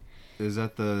Watchmen. Is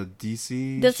that the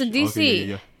DC? That's a DC. Okay,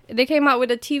 yeah. They came out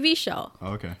with a TV show.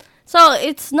 Oh, okay. So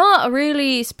it's not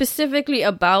really specifically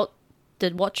about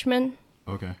the Watchmen,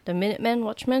 Okay. the Minutemen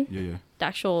Watchmen, Yeah. the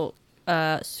actual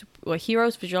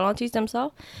heroes, vigilantes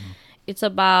themselves. It's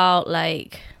about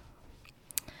like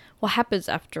what happens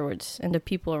afterwards and the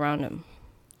people around them.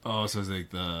 Oh, so it's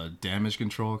like the damage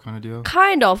control kind of deal?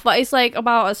 Kind of, but it's like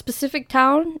about a specific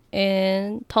town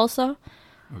in Tulsa,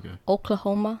 Okay.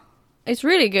 Oklahoma. It's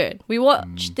really good. We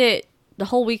watched it the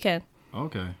whole weekend.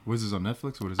 Okay. Was this on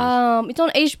Netflix? What is this? It's on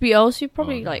HBO, so you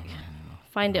probably Oh, like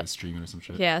find Like it. streaming or some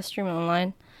shit? Yeah, stream it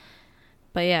online.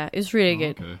 But yeah, it's really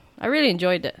good. Okay. I really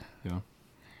enjoyed it. Yeah.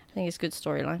 I think it's good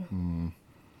storyline. Mm.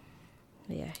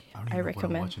 Yeah, I don't even I know what I'm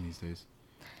recommend. watching these days.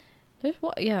 There's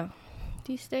what? Yeah,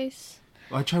 these days.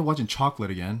 Oh, I tried watching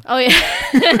Chocolate again. Oh yeah.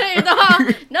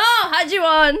 No,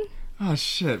 Hajiwon. Oh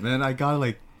shit, man! I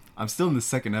I'm still in the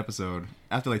second episode.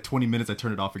 After like 20 minutes, I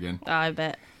turned it off again. I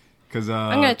bet. Cause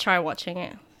I'm gonna try watching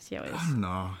it. See how it I is. don't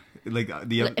know. Like in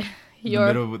the Your-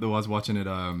 middle of I was watching it.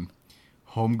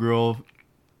 Homegirl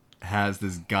has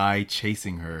this guy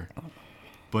chasing her,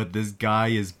 but this guy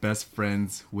is best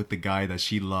friends with the guy that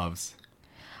she loves.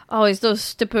 Oh, it's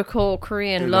those typical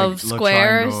Korean They're love like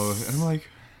squares. triangle. And I'm like,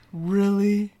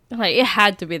 really? Like it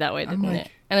had to be that way, didn't like-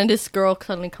 it? And then this girl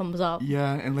suddenly comes up.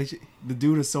 Yeah, and like the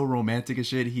dude is so romantic and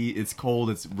shit. It's cold,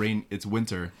 it's rain, it's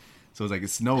winter, so it's like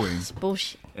it's snowing.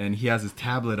 Bullshit. And he has his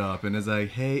tablet up and it's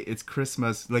like, hey, it's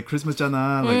Christmas. Like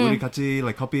Christmas잖아. Like 우리 같이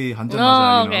like 커피 한 잔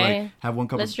마자, you know, okay. like have one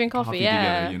cup Let's of drink coffee, together,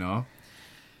 yeah. you know.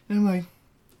 And I'm like,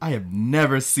 I have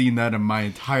never seen that in my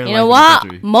entire You life know in what? the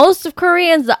country. Most of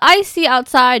Koreans that I see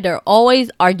outside, they're always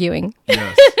arguing.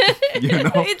 Yes. You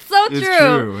know? It's so It's true.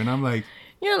 true. And I'm like,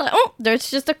 You're like, oh, there's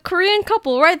just a Korean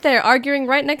couple right there arguing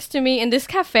right next to me in this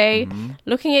cafe,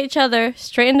 looking at each other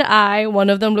straight in the eye. One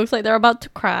of them looks like they're about to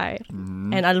cry.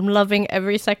 And I'm loving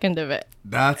every second of it.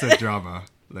 that's a drama.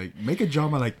 Like, make a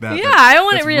drama like that. Yeah, I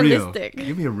want it that's real. realistic.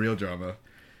 Give me a real drama.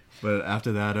 But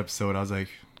after that episode, I was like,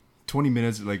 20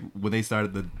 minutes, like, when they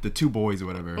started the two boys or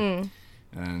whatever,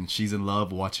 and she's in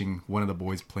love watching one of the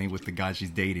boys playing with the guy she's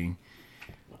dating.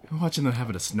 I'm watching them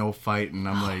having a snow fight, and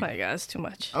I'm Oh like, my god, it's too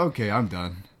much. okay, I'm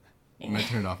done. And I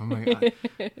turned it off. I'm like,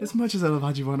 as much as I love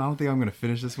Hajibun, I don't think I'm going to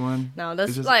finish this one. No,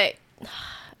 that's It's just- like,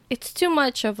 it's too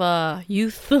much of a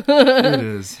youth. It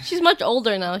is. She's much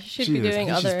older now. She should She be is. I doing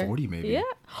think she's other. 40 maybe. Yeah,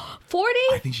 40.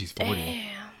 I think she's 40. Damn,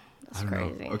 that's I don't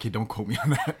crazy. know. Okay, don't quote me on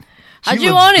that. She How'd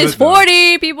you looks want is good, though.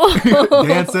 40 people.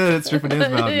 Dan said it's straight from Dan's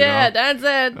mouth, you Yeah, know? that's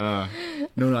it.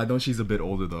 No, I know she's a bit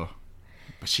older, though.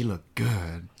 But she looked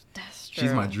good. That's true.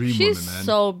 She's my dream She's woman, man.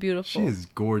 so beautiful. She is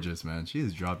gorgeous, man. She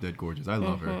is drop dead gorgeous. I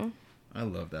love Mm-hmm. her. I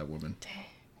love that woman.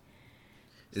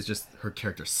 It's just her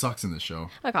character sucks in the show.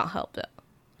 I can't help it.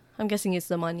 I'm guessing it's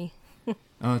the money.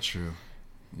 Oh, true.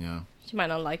 Yeah, She might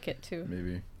not like it too.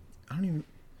 maybe. I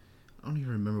don't even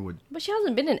remember what But she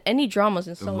hasn't been in any dramas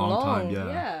in a so long time. Yeah.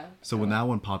 Yeah. So when that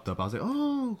one popped up, I was like,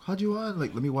 "Oh, how'd you want?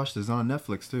 Like, let me watch this on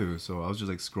Netflix too." So I was just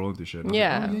like scrolling through shit. And I was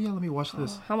Yeah. like, oh, yeah. Let me watch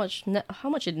this. How much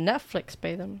did Netflix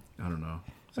pay them? I don't know.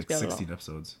 It's like be a lot. 16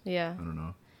 episodes. Yeah. I don't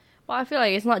know. Well, I feel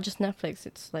like it's not just Netflix.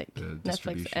 It's like The Netflix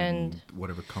distribution, and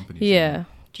whatever company. yeah,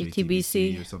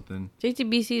 JTBC JTBC. or something.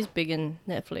 JTBC is big in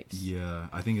Netflix. Yeah,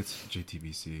 I think it's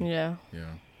JTBC. Yeah. Yeah.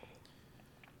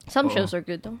 Some Uh-oh. shows are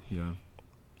good though. Yeah.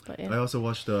 But I yeah. also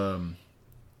watched. Do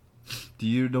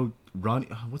you know Ronnie?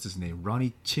 What's his name?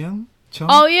 Ronnie Chung.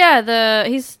 Oh yeah,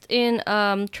 he's in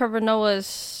Trevor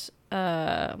Noah's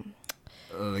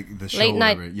Like the show. late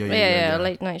night. whatever. Yeah,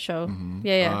 late night show.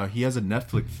 Yeah. He has a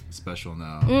Netflix special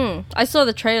now. I saw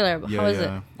the trailer. But Yeah, how is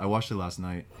yeah. it? I watched it last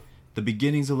night. The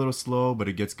beginning's a little slow, but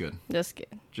it gets good. That's good.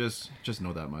 Just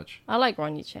know that much. I like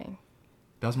Ronnie Chang.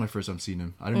 That was my first time seeing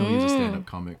him. I didn't know he was a stand-up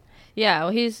comic. Yeah, well,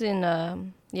 he's in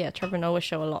Trevor Noah's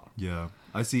show a lot. Yeah,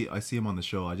 I see him on the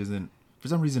show. I just didn't, for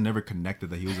some reason, never connected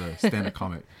that he was a stand-up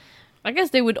comic. I guess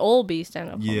they would all be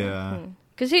stand-up. Yeah.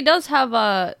 Because he does have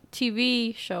a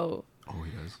TV show Oh,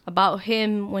 he does. about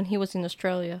him when he was in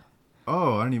Australia.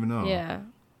 Oh, I didn't even know. Yeah.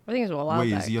 I think it's a while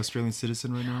Wait, back. is he Australian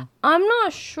citizen right now? I'm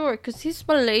not sure because he's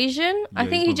Malaysian. I Yeah,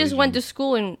 think he's he just went Malaysian. to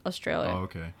school in Australia. Oh,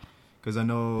 okay. Because I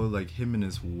know, like, him and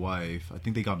his wife, I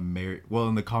think they got married. Well,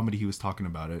 in the comedy he was talking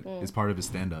about it. It's part of his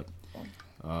stand-up.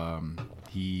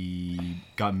 He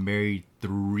got married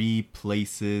 3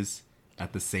 places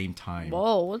at the same time.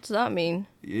 Whoa, what's that mean?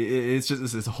 It's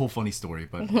a whole funny story,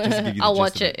 but just to give you the I'll gist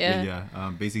watch of it, yeah.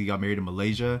 Yeah. Basically, got married in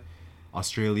Malaysia,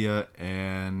 Australia,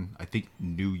 and I think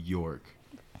New York.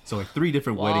 So like 3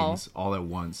 different Wow. weddings all at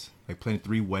once. Like planning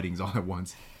 3 weddings all at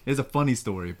once. It's a funny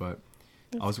story, but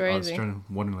I was crazy. trying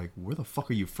to wonder like, where the fuck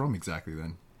are you from exactly?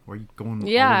 Then where are you going? all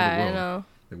Yeah, over the I world? know.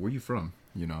 Like, where are you from?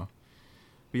 You know.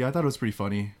 But yeah, I thought it was pretty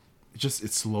funny.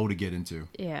 It's slow to get into.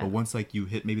 Yeah. But once like you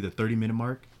hit maybe the 30-minute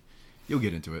mark, you'll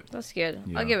get into it. That's good.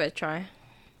 Yeah. I'll give it a try.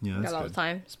 Yeah, Got that's a lot good. of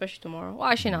time, especially tomorrow. Well,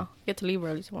 actually, no. Get to leave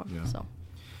early tomorrow. Yeah. So.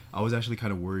 I was actually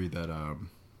kind of worried that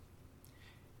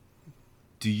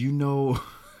do you know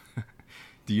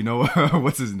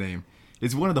what's his name?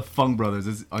 It's one of the Fung brothers.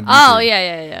 It's on Oh, YouTube.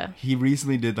 yeah. He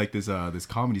recently did like this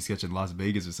comedy sketch in Las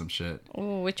Vegas or some shit.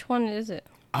 Ooh, which one is it?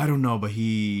 I don't know, but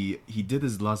he did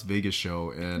this Las Vegas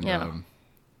show and Yeah.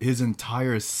 his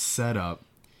entire setup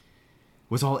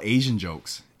was all Asian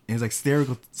jokes. And it's like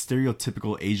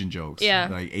stereotypical Asian jokes. Yeah.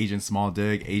 Like Asian small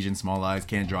dick, Asian small eyes,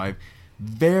 can't drive.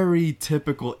 Very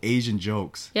typical Asian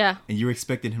jokes. Yeah. And you're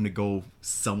expecting him to go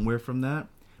somewhere from that,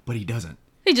 but he doesn't.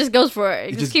 He just goes for it.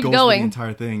 He Just keep goes for the going.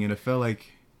 entire thing, and it felt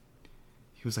like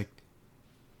he was like,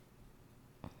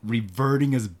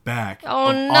 reverting us back.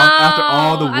 Oh no! After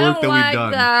all the I work don't that like we've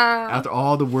done. that. After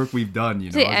all the work we've done, you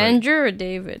Is know. it I was like, Andrew or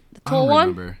David? The I tall don't one?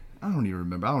 remember. I don't even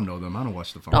remember. I don't know them. I don't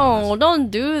watch the phone. Oh, don't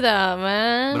do that,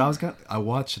 man. But I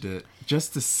watched it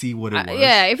just to see what it was.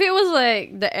 Yeah, if it was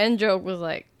like the end joke was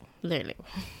like literally.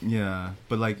 Yeah,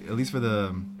 but like at least for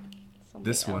the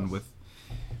this one with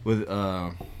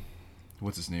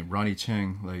what's his name, Ronnie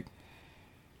Chang. Like,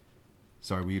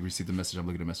 sorry, we received the message. I'm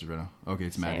looking at the message right now. Okay,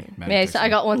 it's Maddie. Same. Maddie Yeah, texted so I me.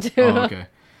 got one too. Oh, okay.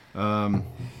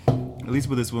 At least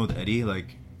with this one with Eddie,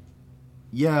 like,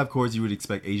 yeah, of course you would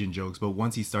expect Asian jokes, but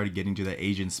once he started getting to the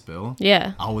Asian spill,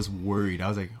 Yeah. I was worried. I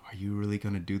was like, are you really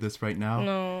gonna do this right now?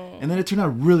 No. And then it turned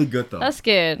out really good though. That's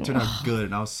good. It turned out good,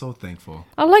 and I was so thankful.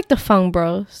 I like the Fung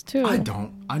Bros too.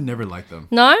 I never liked them.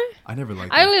 No? I never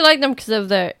liked I them. only like them because of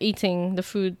their eating the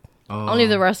food. Oh, Only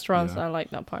the restaurants yeah. I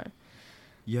like that part.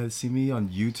 Yeah, see me on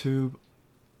YouTube.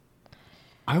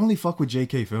 I only fuck with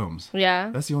JK Films. Yeah.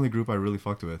 That's the only group I really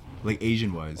fucked with, like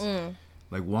Asian wise. Mm.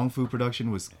 Like Wong Fu Production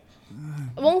was.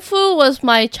 Wong Fu was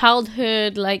my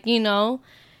childhood, like, you know,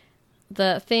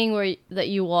 the thing that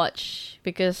you watch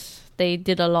because they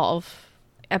did a lot of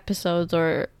episodes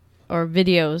or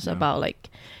videos Yeah. about like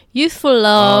youthful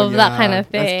love, that yeah, kind of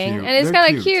that's thing, cute. and it's They're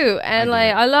kind of cute. And I like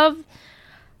dig it. I love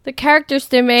the characters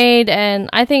they made, and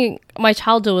I think my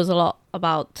childhood was a lot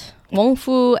about Wong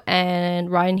Fu and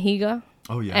Ryan Higa.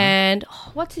 Oh yeah. And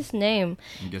what's his name?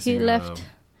 I'm guessing, He left.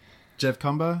 Jeff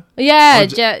Kumba. Yeah,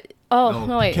 Oh, no,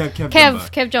 no, wait. Kev Kev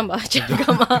Jumba. Jeff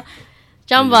Jumba.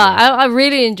 Jumba. I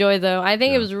really enjoyed though. I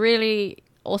think Yeah. it was really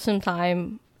awesome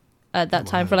time at that It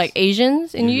time for was. like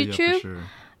Asians in Yeah, YouTube. for sure.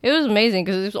 It was amazing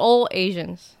because it was all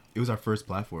Asians. It was our first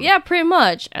platform. Yeah, pretty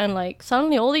much. And like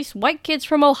suddenly all these white kids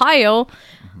from Ohio,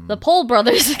 the Paul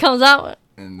brothers comes out.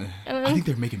 And I think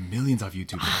they're making millions off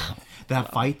YouTube. now.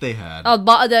 That fight they had. Oh,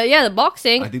 the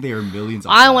boxing. I think they earned millions.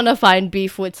 Off I that. want to find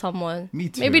beef with someone. Me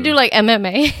too. Maybe do like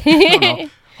MMA. I don't know.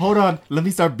 Hold on, let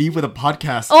me start beef with a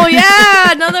podcast. Oh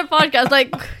yeah, another podcast.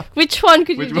 Like, which one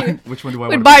could Which you do? one? Which one do I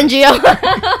With want? Bart and Gio.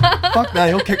 Fuck that!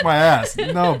 He'll kick my ass.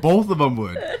 No, both of them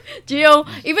would. Gio,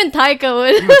 even Taika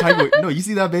would. Even Tycho, no, you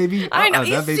see that baby? I know.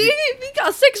 You That baby. see, he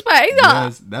got six pack.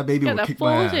 Yes, that baby Yeah, will that kick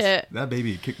my ass. bullshit. That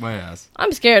baby would kick my ass.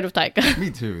 I'm scared of Taika. Me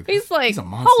too. He's like, a how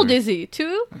monster. old is he?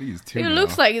 2? I think he's 2 He now.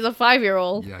 looks like he's a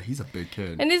 5-year-old. Yeah, he's a big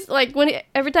kid. And he's like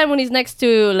every time when he's next to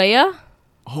Leia,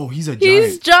 Oh, he's a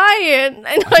he's giant. giant,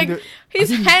 and I like think his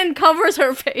think hand covers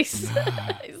her face.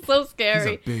 It's so He's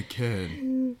scary, a big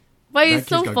kid. but That he's kid's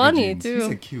so got good funny genes. too. He's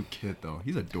a cute kid though.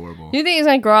 He's adorable. You think he's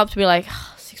gonna grow up to be like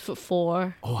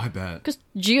 6'4"? Oh, I bet. Because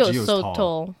Gio's so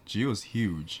tall. Gio's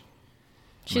huge.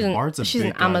 She's Like, an Bart's a she's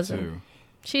big an guy, Amazon.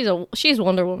 too. She's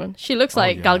Wonder Woman. She looks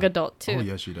like yeah. Gal Gadot too. Oh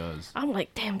yeah, she does. I'm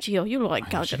like, damn, Gio, you look like I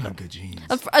know, Gal she Gadot. got good genes.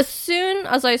 As soon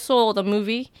as I saw the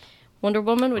movie Wonder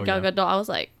Woman with Oh, Gal yeah. Gadot, I was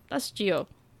like, that's Gio.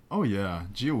 Oh yeah,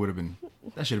 Gio would have been.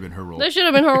 That should have been her role. That should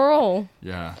have been her role.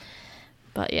 Yeah.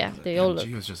 But yeah, they all look.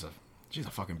 Gio's just she's a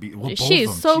fucking beat. Well, both She's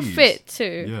of them, so jeez. fit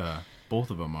too. Yeah, both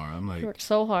of them are. I'm She like, worked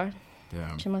so hard.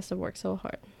 damn. She must have worked so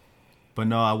hard. But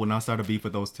no, I would not start a beef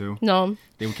with those two. No.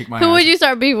 They would kick my Who ass. would you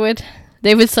start beef with?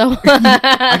 David So.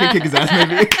 I could kick his ass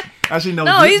maybe. Actually, no.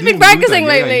 No, he's been knows Muay practicing Thai.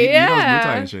 lately, He knows Muay yeah.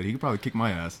 Thai and shit. He could probably kick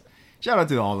my ass. Shout out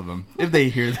to all of them if they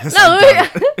hear this. No,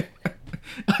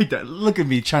 Look at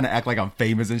me trying to act like I'm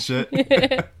famous and shit.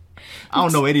 I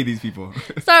don't know any of these people.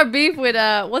 start beef with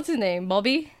what's his name?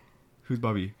 Bobby? Who's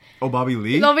Bobby? Oh, Bobby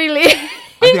Lee. Bobby Lee. I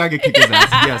think I could kick his ass.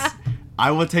 Yes,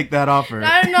 I will take that offer.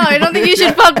 I don't know. I don't think you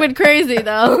should fuck with crazy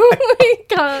though. You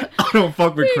can't. I don't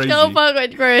fuck with crazy. Don't fuck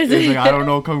with crazy. It's like I don't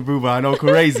know kung fu, but I know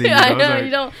crazy. Yeah, I It's know. like, You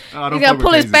don't. I He's fuck gonna with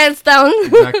pull his crazy. pants down.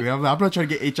 Exactly. I'm not trying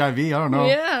to get HIV. I don't know.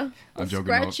 Yeah. I'm joking.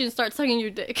 Scratch you and start sucking your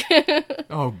dick.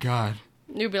 Oh God,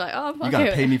 You'll be like, oh, fuck you gotta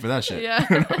it. pay me for that shit. Yeah.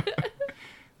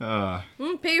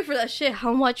 Pay you for that shit.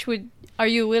 How much are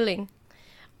you willing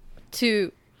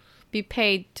to be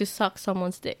paid to suck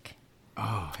someone's dick?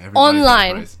 Oh, everybody's Online. got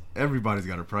a price. Everybody's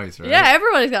got a price, right? Yeah,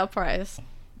 everybody's got a price.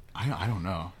 I don't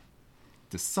know.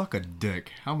 To suck a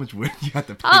dick, how much would you have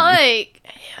to pay?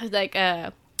 Oh, like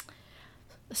a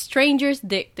stranger's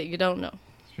dick that you don't know.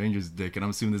 Stranger's dick, and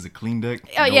I'm assuming there's a clean dick.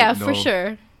 Oh yeah, for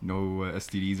sure. No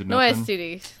STDs or No nothing.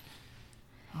 STDs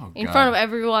Oh, in God. front of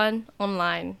everyone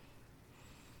online.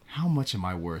 How much am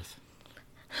I worth?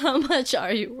 How much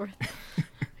are you worth?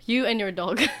 You and your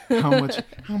dog. How much?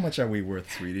 How much are we worth,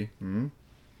 sweetie? Hmm?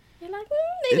 You're like,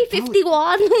 maybe It probably-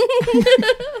 51.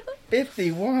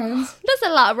 51s. That's a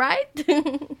lot, right?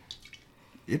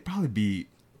 It'd probably be.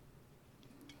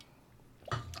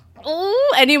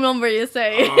 Oh, any number you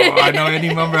say. Oh, I know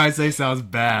any number I say sounds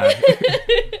bad.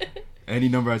 Any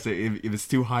number I say, if it's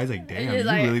too high, it's like, damn, It's you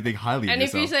like- really think highly of And if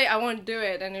yourself. you say I won't do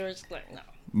it, then you're just like, no.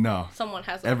 No. Someone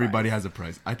has a Everybody price. has a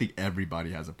price. I think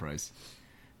everybody has a price.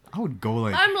 I would go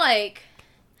like I'm like,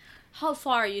 how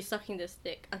far are you sucking this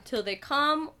dick? Until they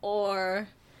come, or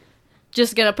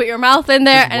just gonna put your mouth in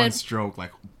there just one and stroke,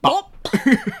 like bop?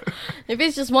 If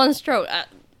it's just one stroke,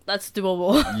 that's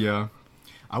doable. Yeah.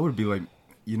 I would be like,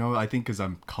 I think because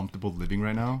I'm comfortable living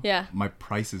right now. Yeah. My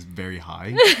price is very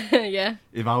high. Yeah.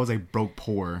 If I was like broke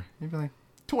poor, it'd be like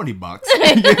 $20.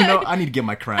 I need to get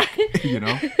my crack.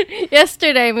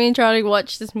 Yesterday, me and Charlie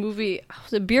watched this movie.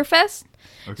 Was it Beer Fest?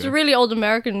 It's Okay. a really old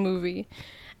American movie.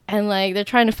 And like they're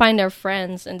trying to find their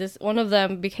friends, and this one of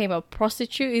them became a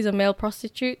prostitute. He's a male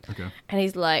prostitute. Okay. And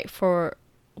he's like, for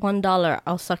 $1,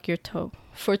 I'll suck your toe.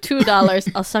 For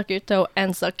 $2, I'll suck your toe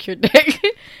and suck your dick.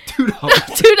 $2.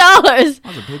 $2. I was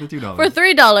like, pay the $2. For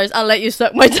 $3, I'll let you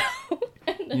suck my toe.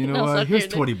 And then You know I'll what? suck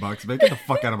Here's your dick. $20, man. Get the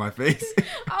fuck out of my face.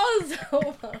 I was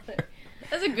so funny.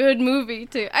 That's a good movie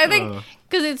too. I think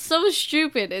because it's so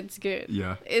stupid, it's good.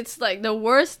 Yeah. It's like the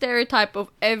worst stereotype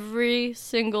of every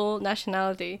single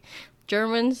nationality: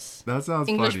 Germans, That sounds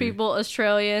English funny. people,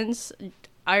 Australians,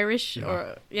 Irish, Yeah.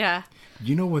 or yeah.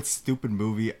 You know what stupid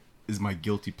movie is my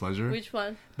guilty pleasure? Which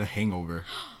one? The Hangover.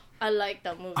 I like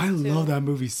that movie. I too. love that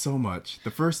movie so much.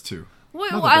 The first two.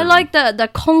 Wait, Not the I third like the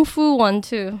Kung Fu one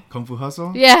too. Kung Fu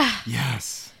Hustle? Yeah.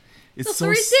 Yes. It's The so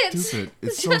three tits. stupid.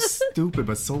 It's so Just- stupid,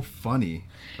 but so funny.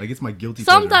 Like, it's my guilty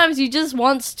pleasure. Sometimes you just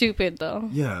want stupid though.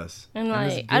 Yes. And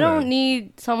it's like, I don't good.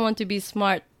 need someone to be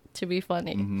smart to be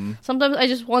funny. Mhm. Sometimes I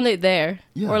just want it there,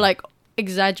 Yeah. or like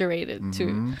exaggerated too.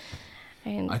 Mhm.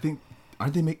 And I think,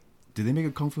 did they make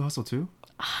a Kung Fu Hustle too?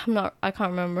 I can't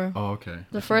remember. Oh, okay.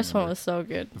 The first one was so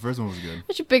good. The first one was good.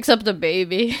 She picks up the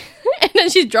baby, and then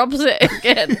she drops it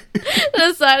again to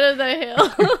the side of the hill.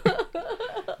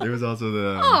 There was also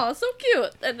the Oh, so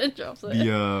cute! And then drops it.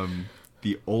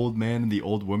 the old man and the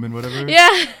old woman, whatever.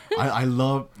 Yeah. I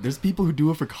love. There's people who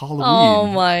do it for Halloween. Oh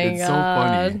my it's so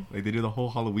funny. God. Like they do the whole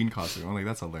Halloween costume. I'm like,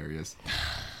 that's hilarious.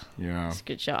 Yeah, It's a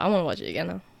good show. I want to watch it again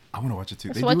now. I want to watch it too.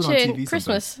 Let's They watch do it on it in TV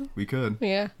Christmas. sometimes. We could.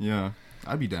 Yeah. Yeah,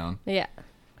 I'd be down. Yeah.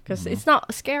 Because it's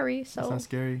not scary, so It's not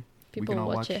scary. people we can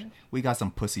all watch it. We got some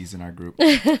pussies in our group.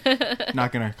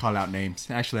 Not gonna call out names.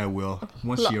 Actually, I will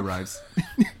once she arrives.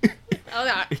 Oh,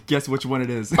 yeah. Guess which one it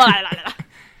is. No,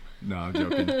 I'm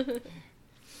joking.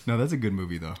 No, that's a good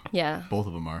movie though. Yeah. Both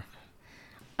of them are.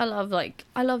 I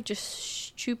love just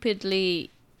stupidly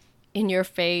in your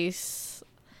face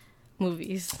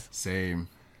movies. Same.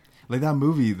 Like that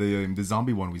movie, the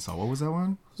zombie one we saw. What was that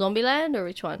one? Zombieland or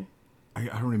which one? I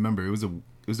don't remember. It was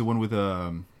the one with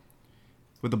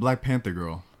the Black Panther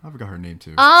girl. I forgot her name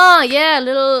too. Ah, yeah,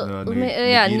 little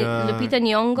Nikita- Lupita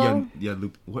Nyong'o. Yeah.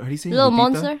 What? How do you say? Little Lupita?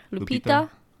 monster, Lupita.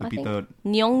 I think. Lupita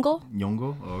Nyong'o.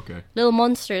 Nyong'o. Oh, okay. Little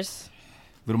Monsters.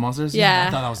 Little Monsters. Yeah.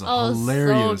 I thought that was Oh, so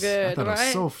hilarious. I good, thought it was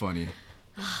right? so funny.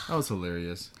 That was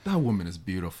hilarious. That woman is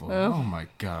beautiful. Oh my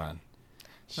god.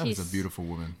 That is a She's- beautiful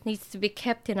woman. Needs to be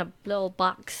kept in a little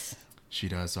box She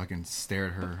does, so I can stare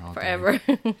at her all day. forever.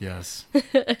 Yes.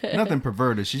 Nothing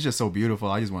perverted. She's just so beautiful.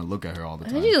 I just want to look at her all the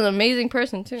time. She's an amazing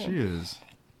person too. She is.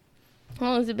 How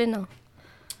long has it been now?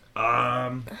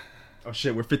 Oh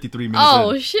shit, we're 53 minutes Oh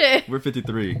in. shit! We're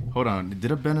 53. Hold on. Did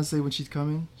Abena say when she's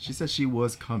coming? She said she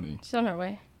was coming. She's on her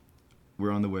way. We're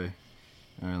on the way.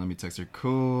 Alright, let me text her.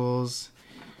 Cools.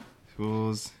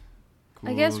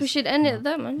 I guess we should end it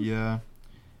there, man. Yeah.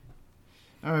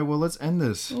 Alright, well, let's end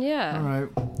this. Yeah. Alright.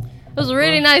 It was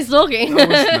really nice looking. That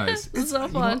was nice. It's so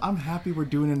you know, fun. I'm happy we're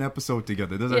doing an episode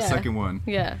together. This is our Yeah. second one.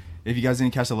 Yeah. If you guys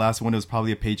didn't catch the last one, it was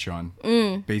probably a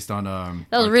Patreon. Based on That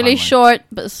was our really timeline. short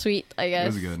but sweet, I guess.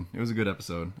 It was good. It was a good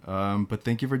episode. But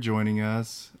thank you for joining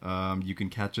us. You can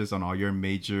catch us on all your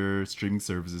major streaming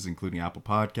services, including Apple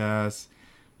Podcasts,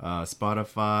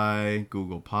 Spotify,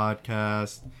 Google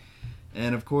Podcasts.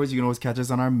 And of course, you can always catch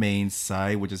us on our main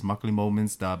site, which is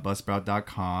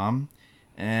mucklymoments.buzzsprout.com.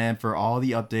 And for all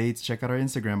the updates, check out our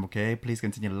Instagram, okay? Please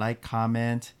continue to like,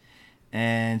 comment,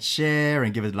 and share,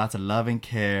 and give it lots of love and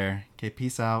care. Okay,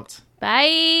 peace out.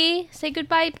 Bye. Say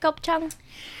goodbye, Kopchang.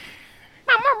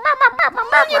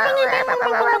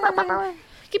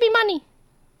 Give me money.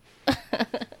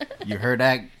 You heard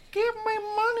that? Give me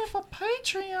money for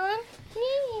Patreon.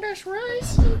 That's right.